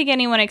I don't think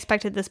anyone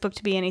expected this book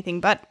to be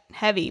anything but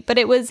heavy, but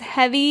it was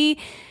heavy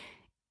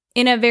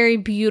in a very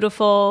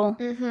beautiful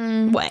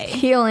way.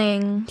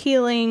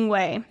 Healing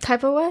way.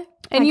 Type of way.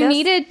 And you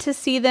needed to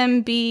see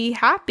them be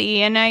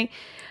happy. And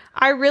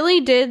I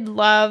really did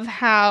love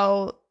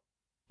how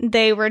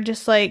they were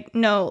just like,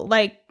 no,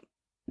 like,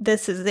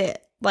 this is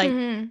it. Like,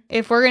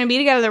 if we're going to be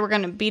together, we're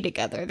going to be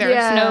together.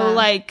 There's no,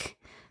 like,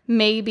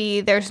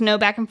 maybe. There's no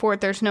back and forth.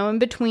 There's no in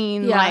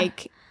between. Yeah.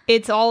 Like,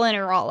 it's all in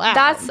or all out.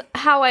 That's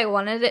how I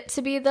wanted it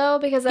to be, though,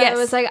 because I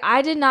was like,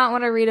 I did not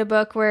want to read a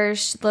book where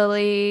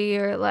Lily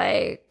or,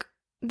 like,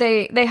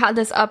 they had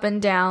this up and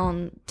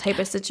down type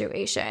of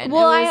situation.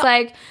 Well, it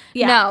was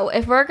no,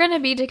 if we're going to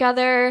be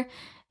together,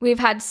 we've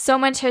had so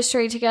much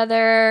history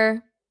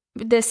together.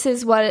 This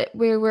is what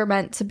we were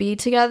meant to be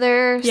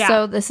together. Yeah.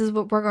 So this is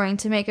what we're going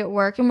to make it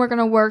work. And we're going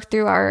to work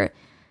through our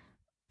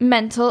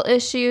mental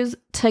issues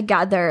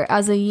together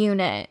as a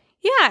unit.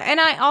 Yeah. And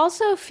I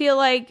also feel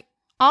like,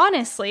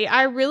 honestly,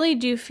 I really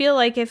do feel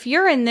like if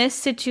you're in this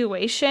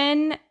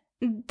situation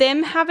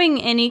them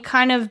having any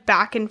kind of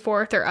back and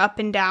forth or up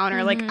and down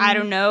or like, I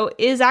don't know,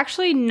 is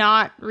actually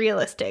not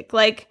realistic.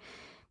 Like,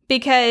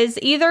 because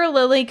either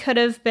Lily could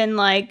have been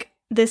like,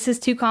 this is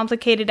too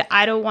complicated.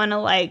 I don't want to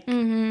like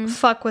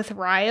fuck with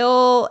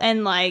Ryle,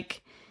 and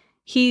like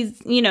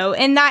he's, you know,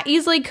 and that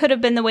easily could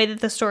have been the way that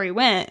the story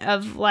went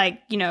of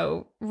like, you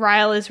know,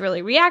 Ryle is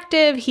really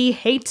reactive. He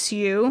hates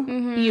you,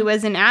 you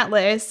as an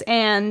Atlas,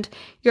 and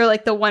you're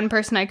like the one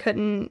person I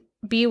couldn't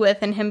be with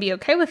and him be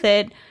okay with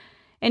it.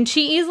 And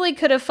she easily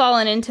could have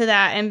fallen into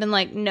that and been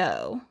like,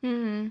 no.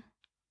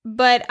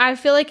 But I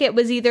feel like it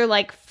was either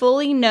like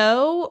fully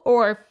no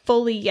or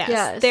fully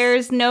yes.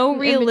 There's no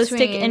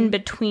realistic in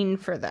between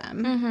for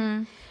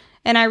them.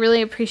 And I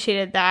really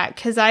appreciated that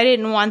because I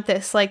didn't want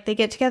this. Like, they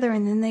get together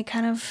and then they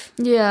kind of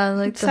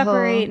like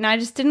separate. And I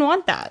just didn't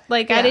want that.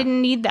 Like, I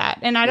didn't need that.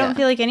 And I don't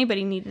feel like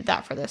anybody needed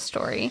that for this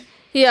story.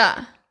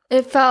 Yeah.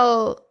 It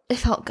felt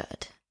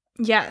good.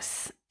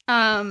 Yes.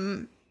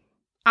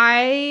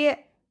 I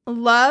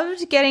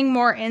loved getting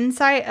more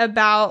insight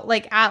about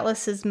like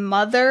Atlas's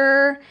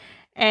mother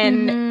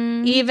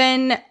and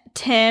even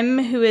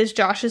Tim, who is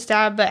Josh's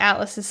dad but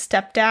Atlas's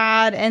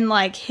stepdad, and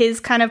like his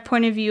kind of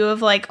point of view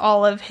of like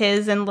all of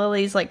his and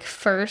Lily's like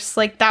first.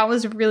 Like, that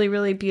was really,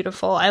 really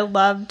beautiful. I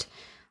loved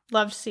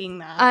seeing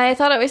that. I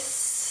thought it was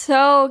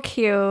so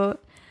cute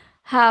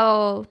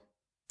how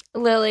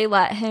Lily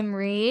let him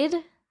read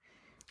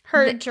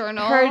her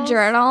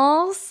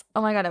journals.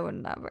 Oh my god, I would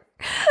never.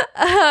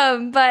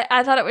 But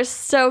I thought it was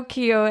so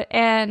cute,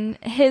 and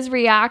his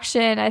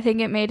reaction, I think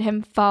it made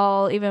him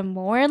fall even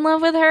more in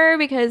love with her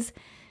because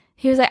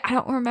he was like, I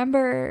don't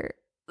remember.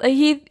 Like,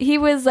 he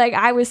was like,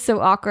 I was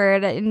so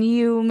awkward, and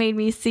you made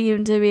me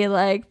seem to be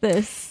like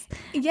this.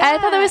 Yeah, and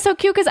I thought that was so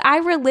cute because I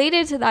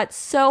related to that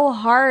so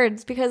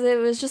hard because it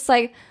was just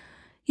like,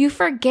 you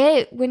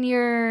forget when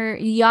you're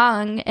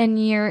young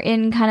and you're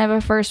in kind of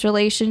a first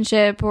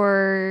relationship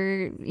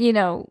or, you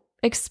know,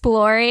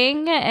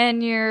 exploring,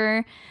 and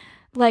you're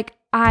like,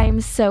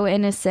 I'm so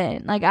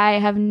innocent. Like, I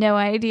have no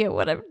idea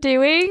what I'm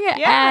doing.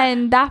 Yeah.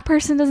 And that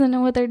person doesn't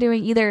know what they're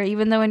doing either,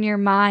 even though in your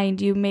mind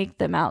you make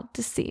them out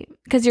to seem,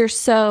 because you're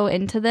so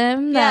into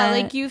them. Yeah,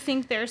 like you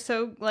think they're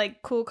so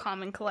like cool,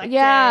 calm, and collected.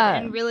 Yeah.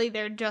 And really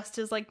they're just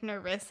as like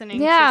nervous and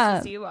anxious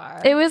as you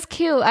are. It was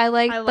cute. I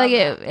like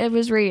it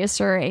was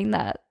reassuring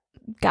that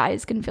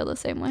guys can feel the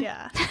same way.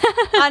 Yeah.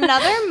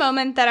 Another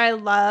moment that I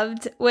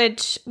loved,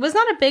 which was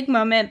not a big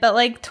moment, but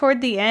like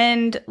toward the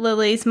end,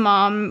 Lily's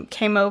mom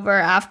came over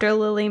after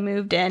Lily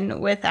moved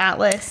in with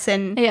Atlas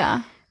and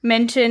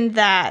mentioned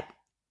that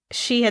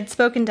she had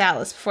spoken to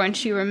Atlas before and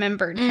she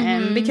remembered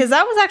him, because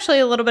that was actually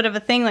a little bit of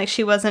a thing. Like,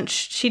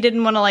 she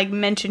didn't want to like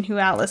mention who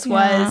Atlas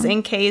was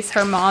in case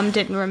her mom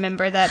didn't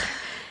remember that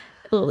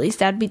Lily's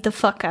dad beat the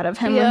fuck out of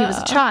him when he was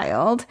a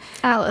child.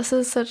 Alice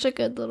is such a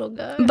good little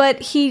guy.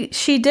 But she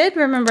did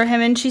remember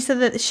him, and she said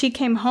that she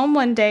came home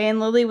one day and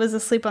Lily was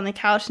asleep on the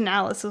couch and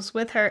Alice was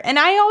with her. And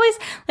I always,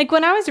 like,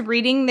 when I was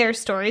reading their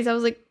stories, I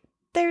was like,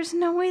 there's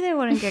no way they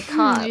wouldn't get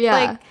caught.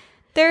 Like,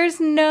 there's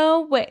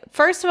no way.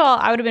 First of all,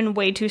 I would have been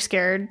way too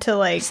scared to,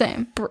 like,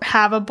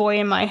 have a boy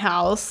in my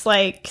house,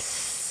 like,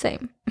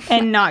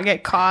 and not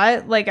get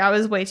caught. Like, I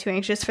was way too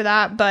anxious for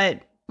that, but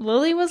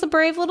Lily was a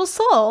brave little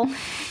soul.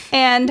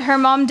 And her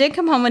mom did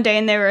come home one day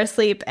and they were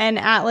asleep, and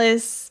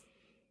Atlas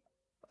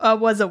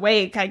was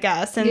awake, I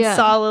guess, and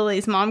saw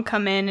Lily's mom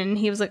come in, and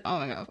he was like,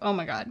 oh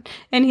my god.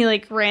 And he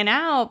like ran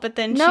out, but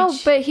then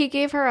but he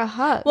gave her a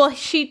hug. Well,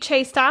 she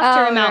chased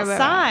after him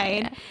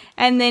outside,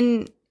 and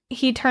then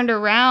he turned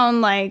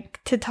around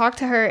like to talk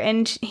to her,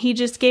 and he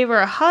just gave her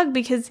a hug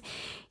because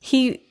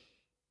he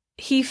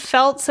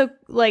felt so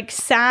like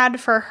sad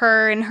for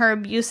her and her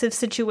abusive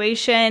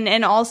situation,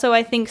 and also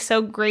I think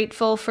so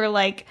grateful for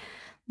like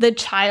the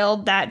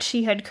child that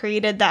she had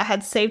created that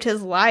had saved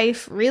his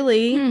life,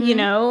 really, you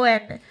know.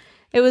 And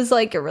it was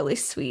like a really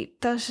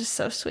sweet, that was just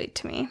so sweet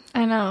to me.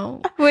 I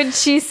know. When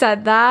she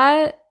said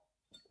that,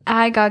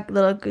 I got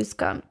little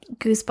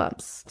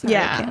goosebumps. Sorry,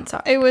 yeah, I can't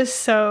talk. It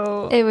was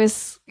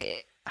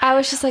I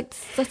was just like,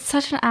 that's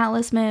such an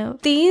Atlas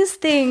move. These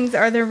things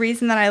are the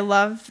reason that I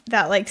love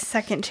that like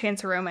second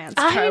chance romance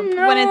trope. I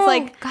know. When it's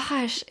like,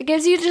 gosh, it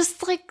gives you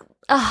just like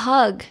a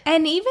hug.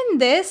 And even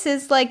this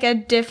is like a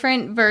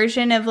different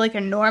version of like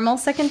a normal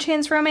second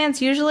chance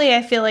romance. Usually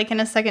I feel like in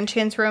a second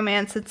chance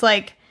romance, it's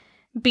like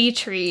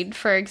Beach Read,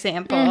 for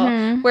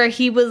example, where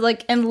he was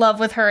like in love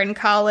with her in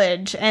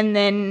college. And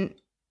then,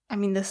 I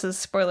mean, this is a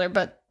spoiler,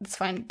 but it's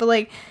fine. But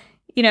like,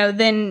 you know,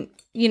 then,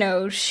 you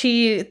know,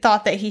 she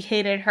thought that he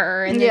hated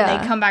her, and then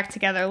they come back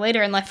together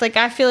later in life. Like,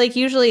 I feel like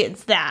usually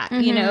it's that,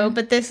 you know,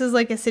 but this is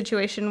like a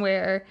situation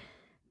where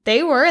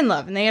they were in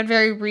love and they had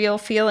very real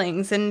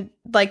feelings, and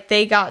like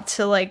they got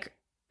to like,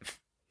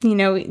 you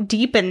know,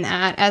 deepen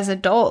that as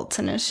adults.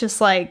 And it's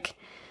just like,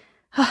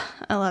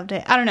 I loved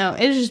it. I don't know.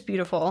 It was just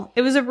beautiful.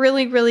 It was a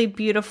really, really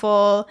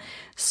beautiful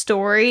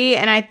story.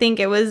 And I think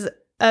it was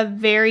a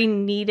very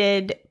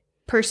needed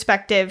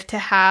perspective to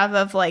have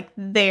of like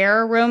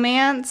their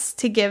romance,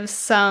 to give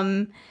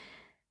some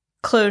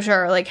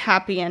closure, like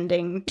happy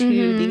ending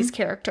to these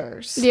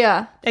characters.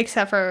 Yeah.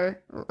 Except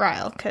for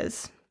Ryle,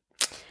 because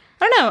I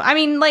don't know. I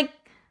mean, like,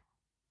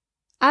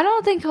 I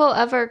don't think he'll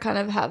ever kind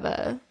of have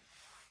a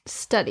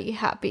steady,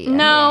 happy ending.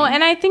 No,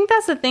 and I think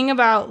that's the thing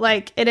about,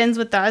 like, It Ends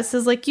With Us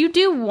is, like, you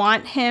do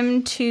want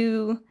him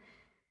to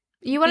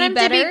You want him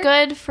better. To be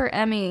good for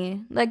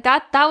Emmy. Like,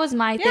 that was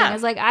my thing.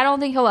 Is like, I don't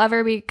think he'll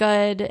ever be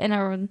good in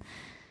a...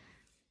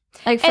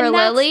 Like, for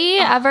Lily,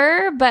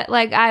 ever. But,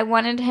 like, I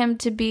wanted him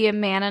to be a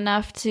man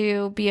enough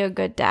to be a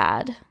good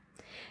dad.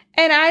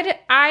 And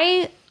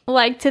I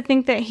like to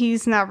think that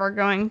he's never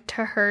going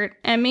to hurt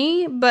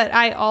Emmy. But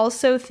I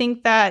also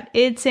think that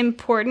it's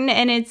important,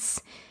 and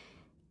it's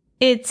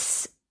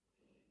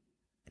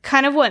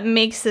kind of what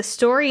makes the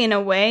story in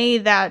a way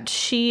that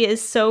she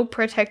is so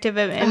protective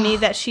of Emmy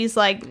that she's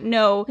like,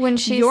 no,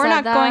 you're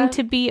not going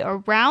to be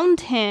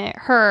around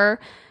her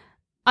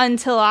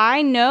until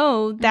I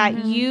know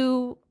that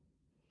you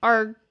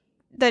are,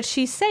 that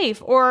she's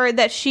safe, or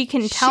that she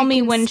can tell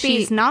me when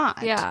she's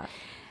not. Yeah.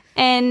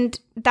 And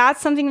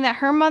that's something that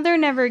her mother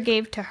never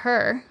gave to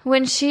her.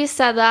 When she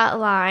said that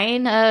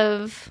line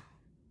of,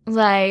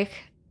 like,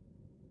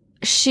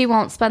 she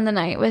won't spend the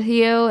night with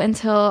you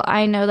until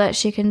I know that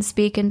she can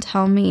speak and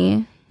tell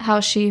me how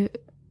she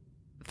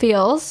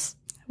feels.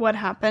 What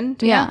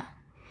happened. Yeah.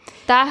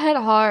 That hit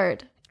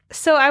hard.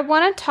 So I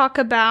want to talk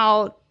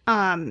about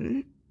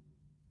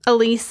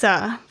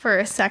Elisa for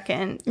a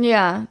second.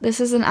 Yeah. This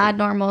is an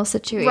abnormal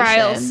situation.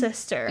 Ryle's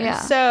sister.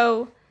 Yeah.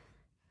 So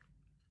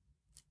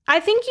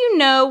I think you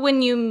know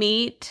when you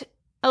meet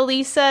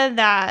Elisa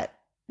that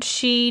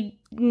she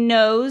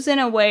knows in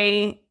a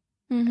way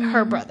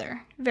her brother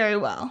very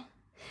well.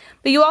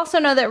 But you also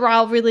know that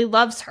Ryle really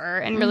loves her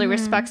and really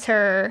respects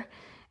her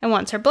and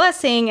wants her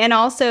blessing. And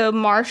also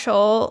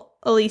Marshall,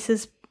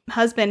 Elisa's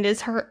husband,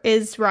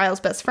 is Ryle's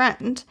best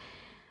friend.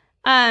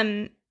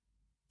 But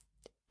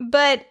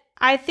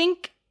I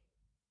think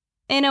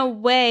in a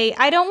way,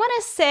 I don't want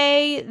to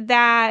say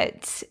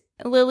that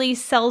Lily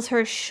sells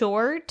her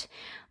short,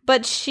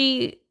 but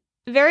she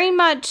very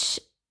much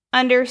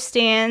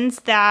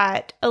understands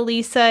that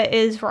Elisa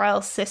is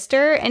Ryle's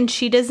sister, and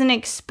she doesn't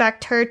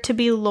expect her to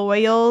be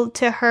loyal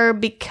to her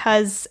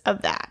because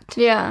of that.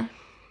 Yeah.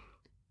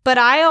 But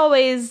I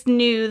always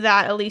knew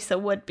that Elisa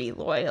would be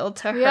loyal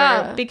to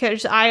her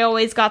because I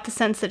always got the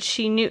sense that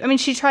she knew. I mean,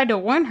 she tried to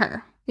warn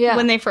her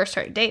when they first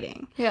started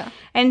dating. Yeah.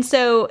 And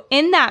so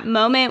in that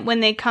moment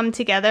when they come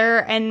together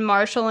and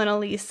Marshall and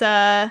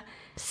Elisa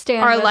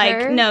are like,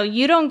 her. No,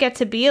 you don't get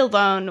to be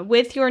alone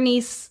with your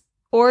niece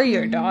or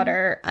your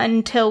daughter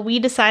until we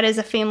decide as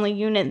a family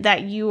unit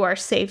that you are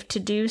safe to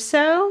do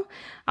so.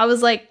 I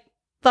was like,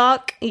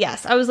 fuck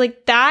yes. I was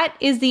like, that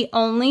is the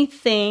only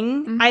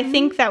thing I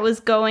think that was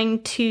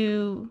going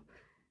to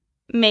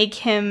make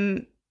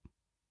him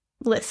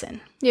listen.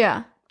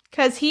 Yeah.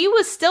 Because he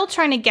was still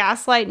trying to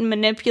gaslight and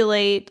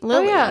manipulate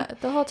Lily. Oh, yeah,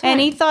 the whole time. And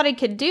he thought he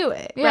could do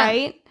it,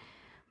 right?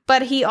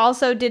 But he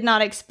also did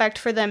not expect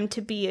for them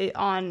to be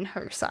on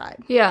her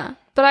side. Yeah.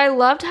 But I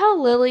loved how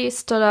Lily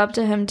stood up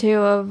to him, too,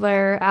 of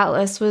where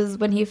Atlas was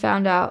when he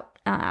found out,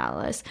 not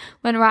Atlas,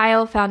 when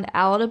Ryle found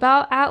out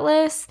about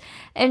Atlas.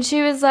 And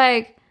she was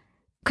like,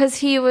 because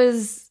he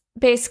was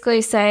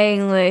basically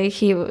saying, like,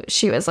 she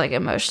was, like,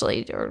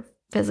 emotionally or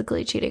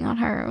physically cheating on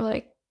her,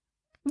 like,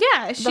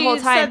 yeah, she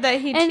said that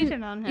he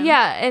cheated on him.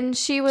 Yeah, and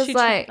she was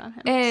like,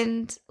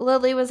 and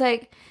Lily was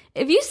like,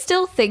 if you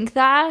still think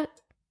that,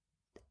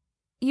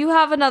 you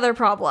have another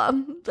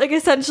problem. Like,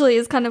 essentially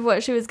is kind of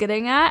what she was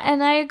getting at.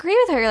 And I agree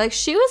with her. Like,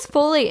 she was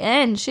fully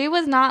in. She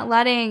was not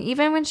letting,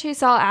 even when she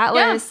saw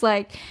Atlas,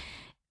 like,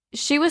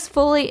 she was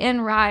fully in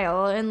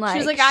Ryle. And, like, she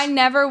was like, I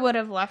never would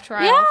have left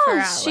Ryle for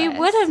Atlas. She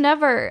would have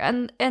never.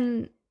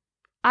 And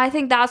I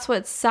think that's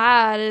what's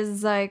sad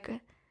is, like,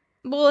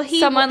 well,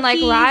 someone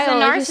like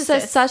Ryle, he's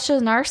just such a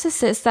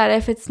narcissist that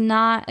if it's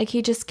not, like,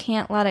 he just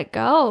can't let it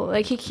go.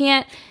 Like, he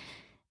can't.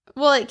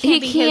 Well, it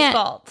can't be his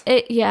fault.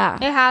 It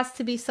has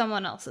to be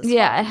someone else's fault.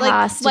 Yeah, it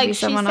has to be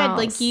someone else.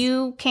 Like,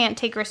 you can't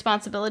take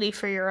responsibility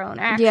for your own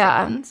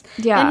actions.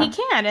 Yeah. And he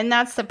can, and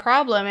that's the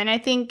problem. And I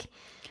think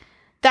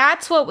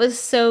that's what was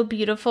so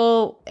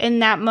beautiful in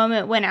that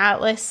moment when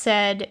Atlas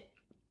said,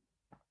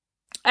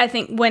 I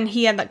think when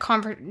he had that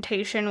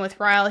confrontation with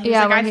Ryle, he was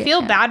like, I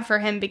feel bad for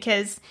him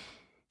because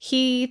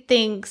he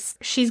thinks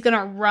she's going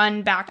to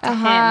run back to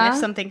him if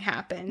something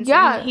happens.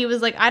 Yeah. And he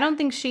was like, I don't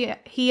think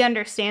he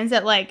understands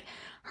that, like,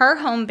 her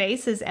home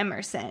base is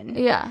Emerson.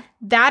 Yeah.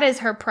 That is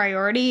her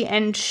priority,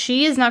 and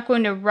she is not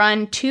going to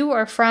run to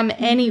or from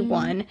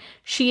anyone.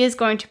 She is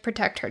going to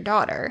protect her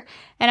daughter.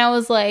 And I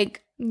was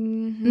like,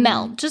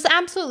 melt. Just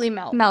absolutely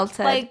melt.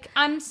 Melted. Like,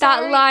 I'm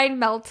sorry. That line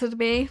melted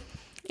me.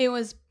 It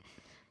was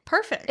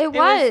perfect. It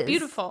was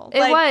beautiful.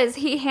 It was.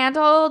 He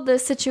handled the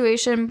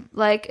situation,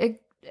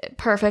 like,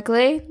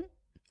 perfectly.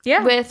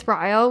 Yeah. With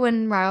Ryle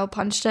when Ryle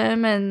punched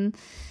him, and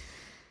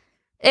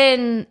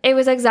it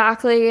was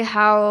exactly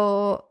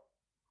how,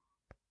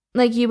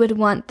 like, you would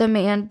want the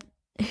man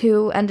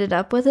who ended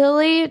up with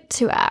Lily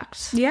to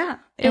act. Yeah.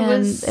 It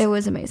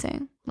was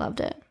amazing. Loved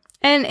it.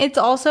 And it's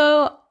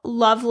also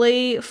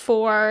lovely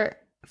for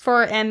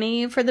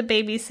Emmy, for the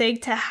baby's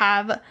sake, to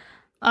have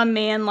a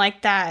man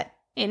like that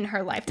in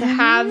her life, to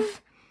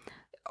have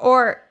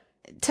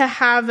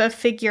a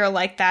figure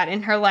like that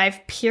in her life,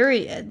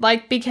 period.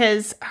 Like,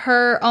 because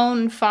her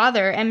own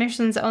father,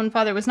 Emerson's own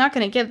father, was not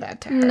going to give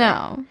that to her.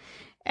 No.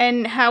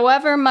 And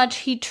however much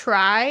he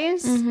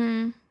tries,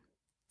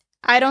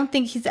 I don't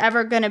think he's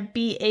ever going to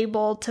be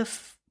able to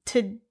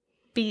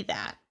be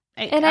that.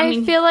 I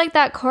mean, feel like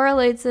that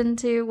correlates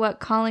into what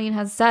Colleen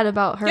has said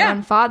about her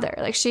own father.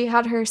 Like, she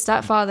had her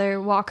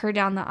stepfather walk her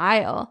down the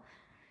aisle.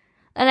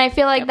 And I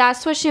feel like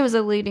that's what she was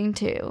alluding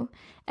to.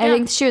 I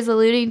think she was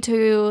alluding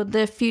to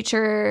the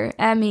future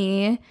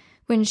Emmy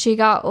when she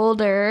got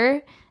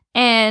older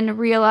and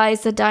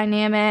realized the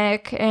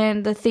dynamic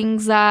and the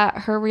things that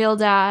her real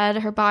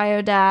dad, her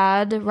bio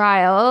dad,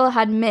 Ryle,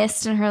 had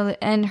missed in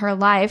her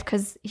life,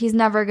 because he's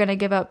never going to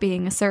give up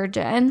being a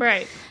surgeon.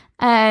 Right.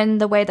 And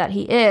the way that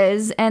he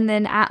is. And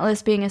then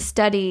Atlas being a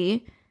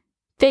steady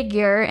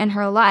figure in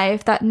her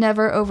life that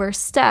never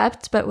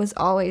overstepped but was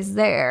always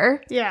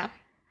there. Yeah.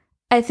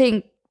 I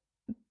think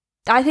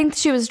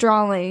she was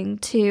drawing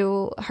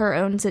to her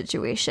own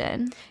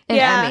situation in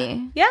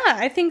Emmy. Yeah,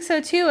 I think so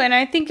too. And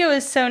I think it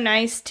was so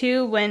nice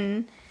too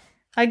when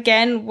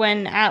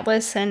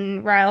Atlas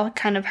and Ryle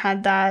kind of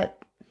had that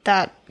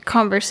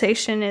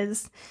conversation,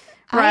 is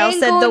Ryle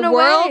said the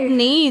world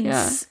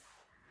needs,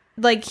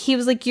 like, he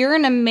was like, you're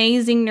an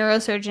amazing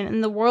neurosurgeon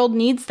and the world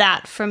needs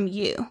that from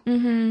you.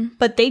 Mm-hmm.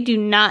 But they do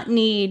not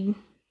need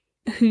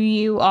who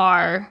you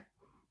are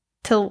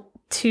to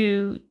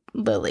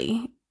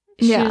Lily.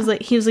 He was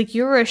like,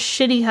 you're a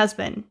shitty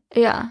husband.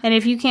 Yeah. And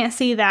if you can't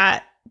see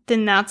that,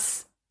 then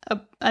that's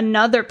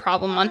another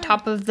problem on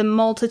top of the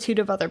multitude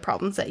of other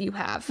problems that you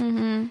have.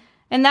 Mm-hmm.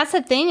 And that's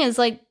the thing, is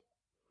like,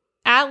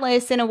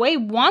 Atlas in a way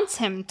wants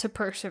him to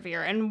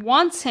persevere and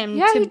wants him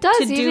to he does.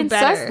 To he do even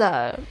better. Says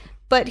that.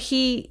 But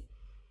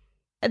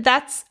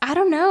I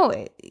don't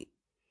know.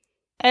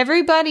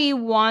 Everybody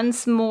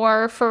wants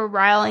more for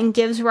Ryle and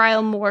gives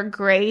Ryle more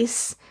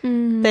grace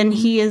than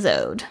he is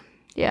owed.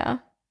 Yeah.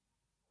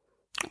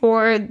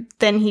 Or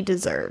than he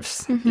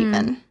deserves,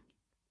 even.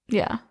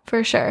 Yeah,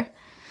 for sure.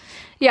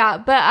 Yeah,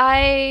 but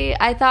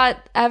I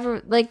thought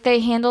they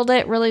handled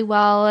it really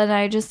well, and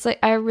I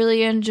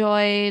really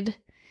enjoyed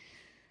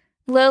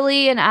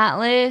Lily and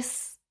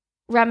Atlas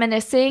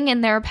reminiscing in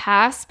their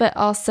past, but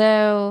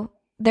also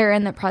they're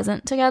in the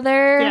present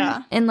together.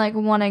 Yeah. And like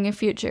wanting a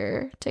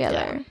future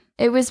together. Yeah.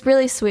 It was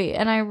really sweet,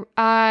 and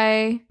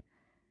I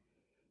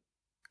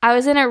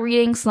was in a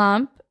reading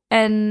slump,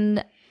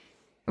 and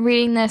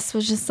reading this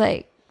was just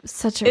like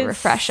such a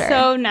refresher.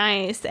 So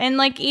nice. And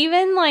like,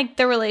 even like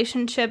the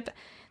relationship,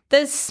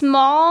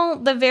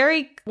 the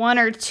very one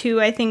or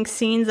two, I think,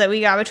 scenes that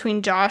we got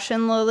between Josh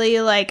and Lily,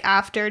 like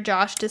after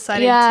Josh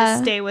decided to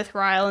stay with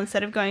Ryle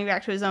instead of going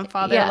back to his own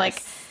father,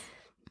 like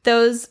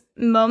those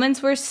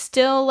moments were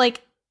still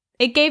like,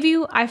 it gave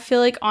you, I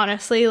feel like,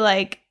 honestly,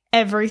 like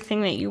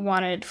everything that you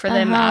wanted for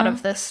them out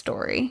of this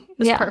story. It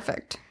was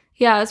perfect.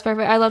 Yeah, it was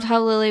perfect. I loved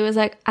how Lily was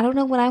like, I don't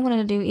know what I want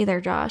to do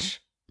either, Josh.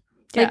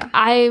 Like,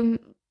 I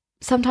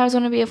sometimes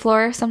want to be a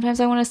florist.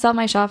 Sometimes I want to sell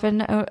my shop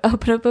and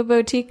open up a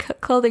boutique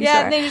clothing store.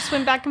 Yeah, they just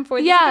went back and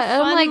forth. Yeah,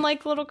 fun,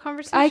 like little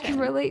conversation. I can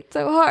relate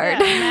so hard. Yeah,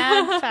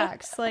 mad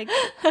facts. Like,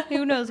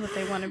 who knows what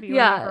they want to be when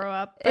they grow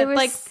up? But it was,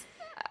 like,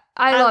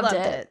 I loved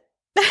it.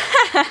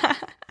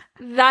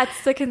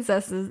 That's the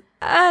consensus.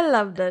 I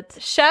loved it.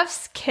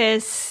 Chef's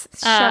kiss.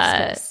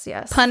 Yes.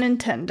 Pun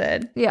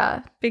intended.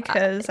 Yeah.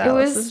 Because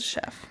Alice is a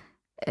chef.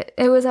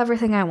 It was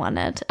everything I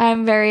wanted.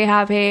 I'm very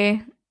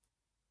happy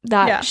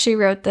that she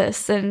wrote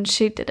this and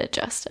she did it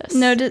justice.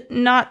 No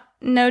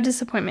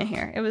disappointment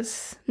here. It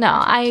was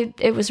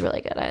it was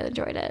really good. I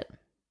enjoyed it.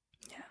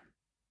 Yeah.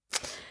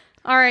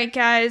 All right,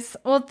 guys.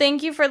 Well,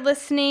 thank you for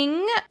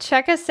listening.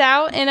 Check us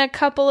out in a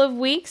couple of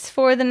weeks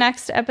for the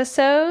next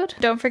episode.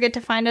 Don't forget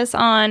to find us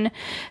on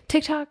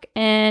TikTok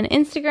and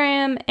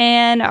Instagram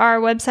and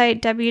our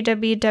website,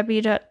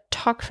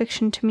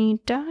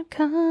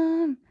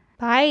 www.talkfictiontome.com.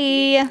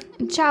 Bye.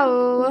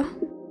 Ciao.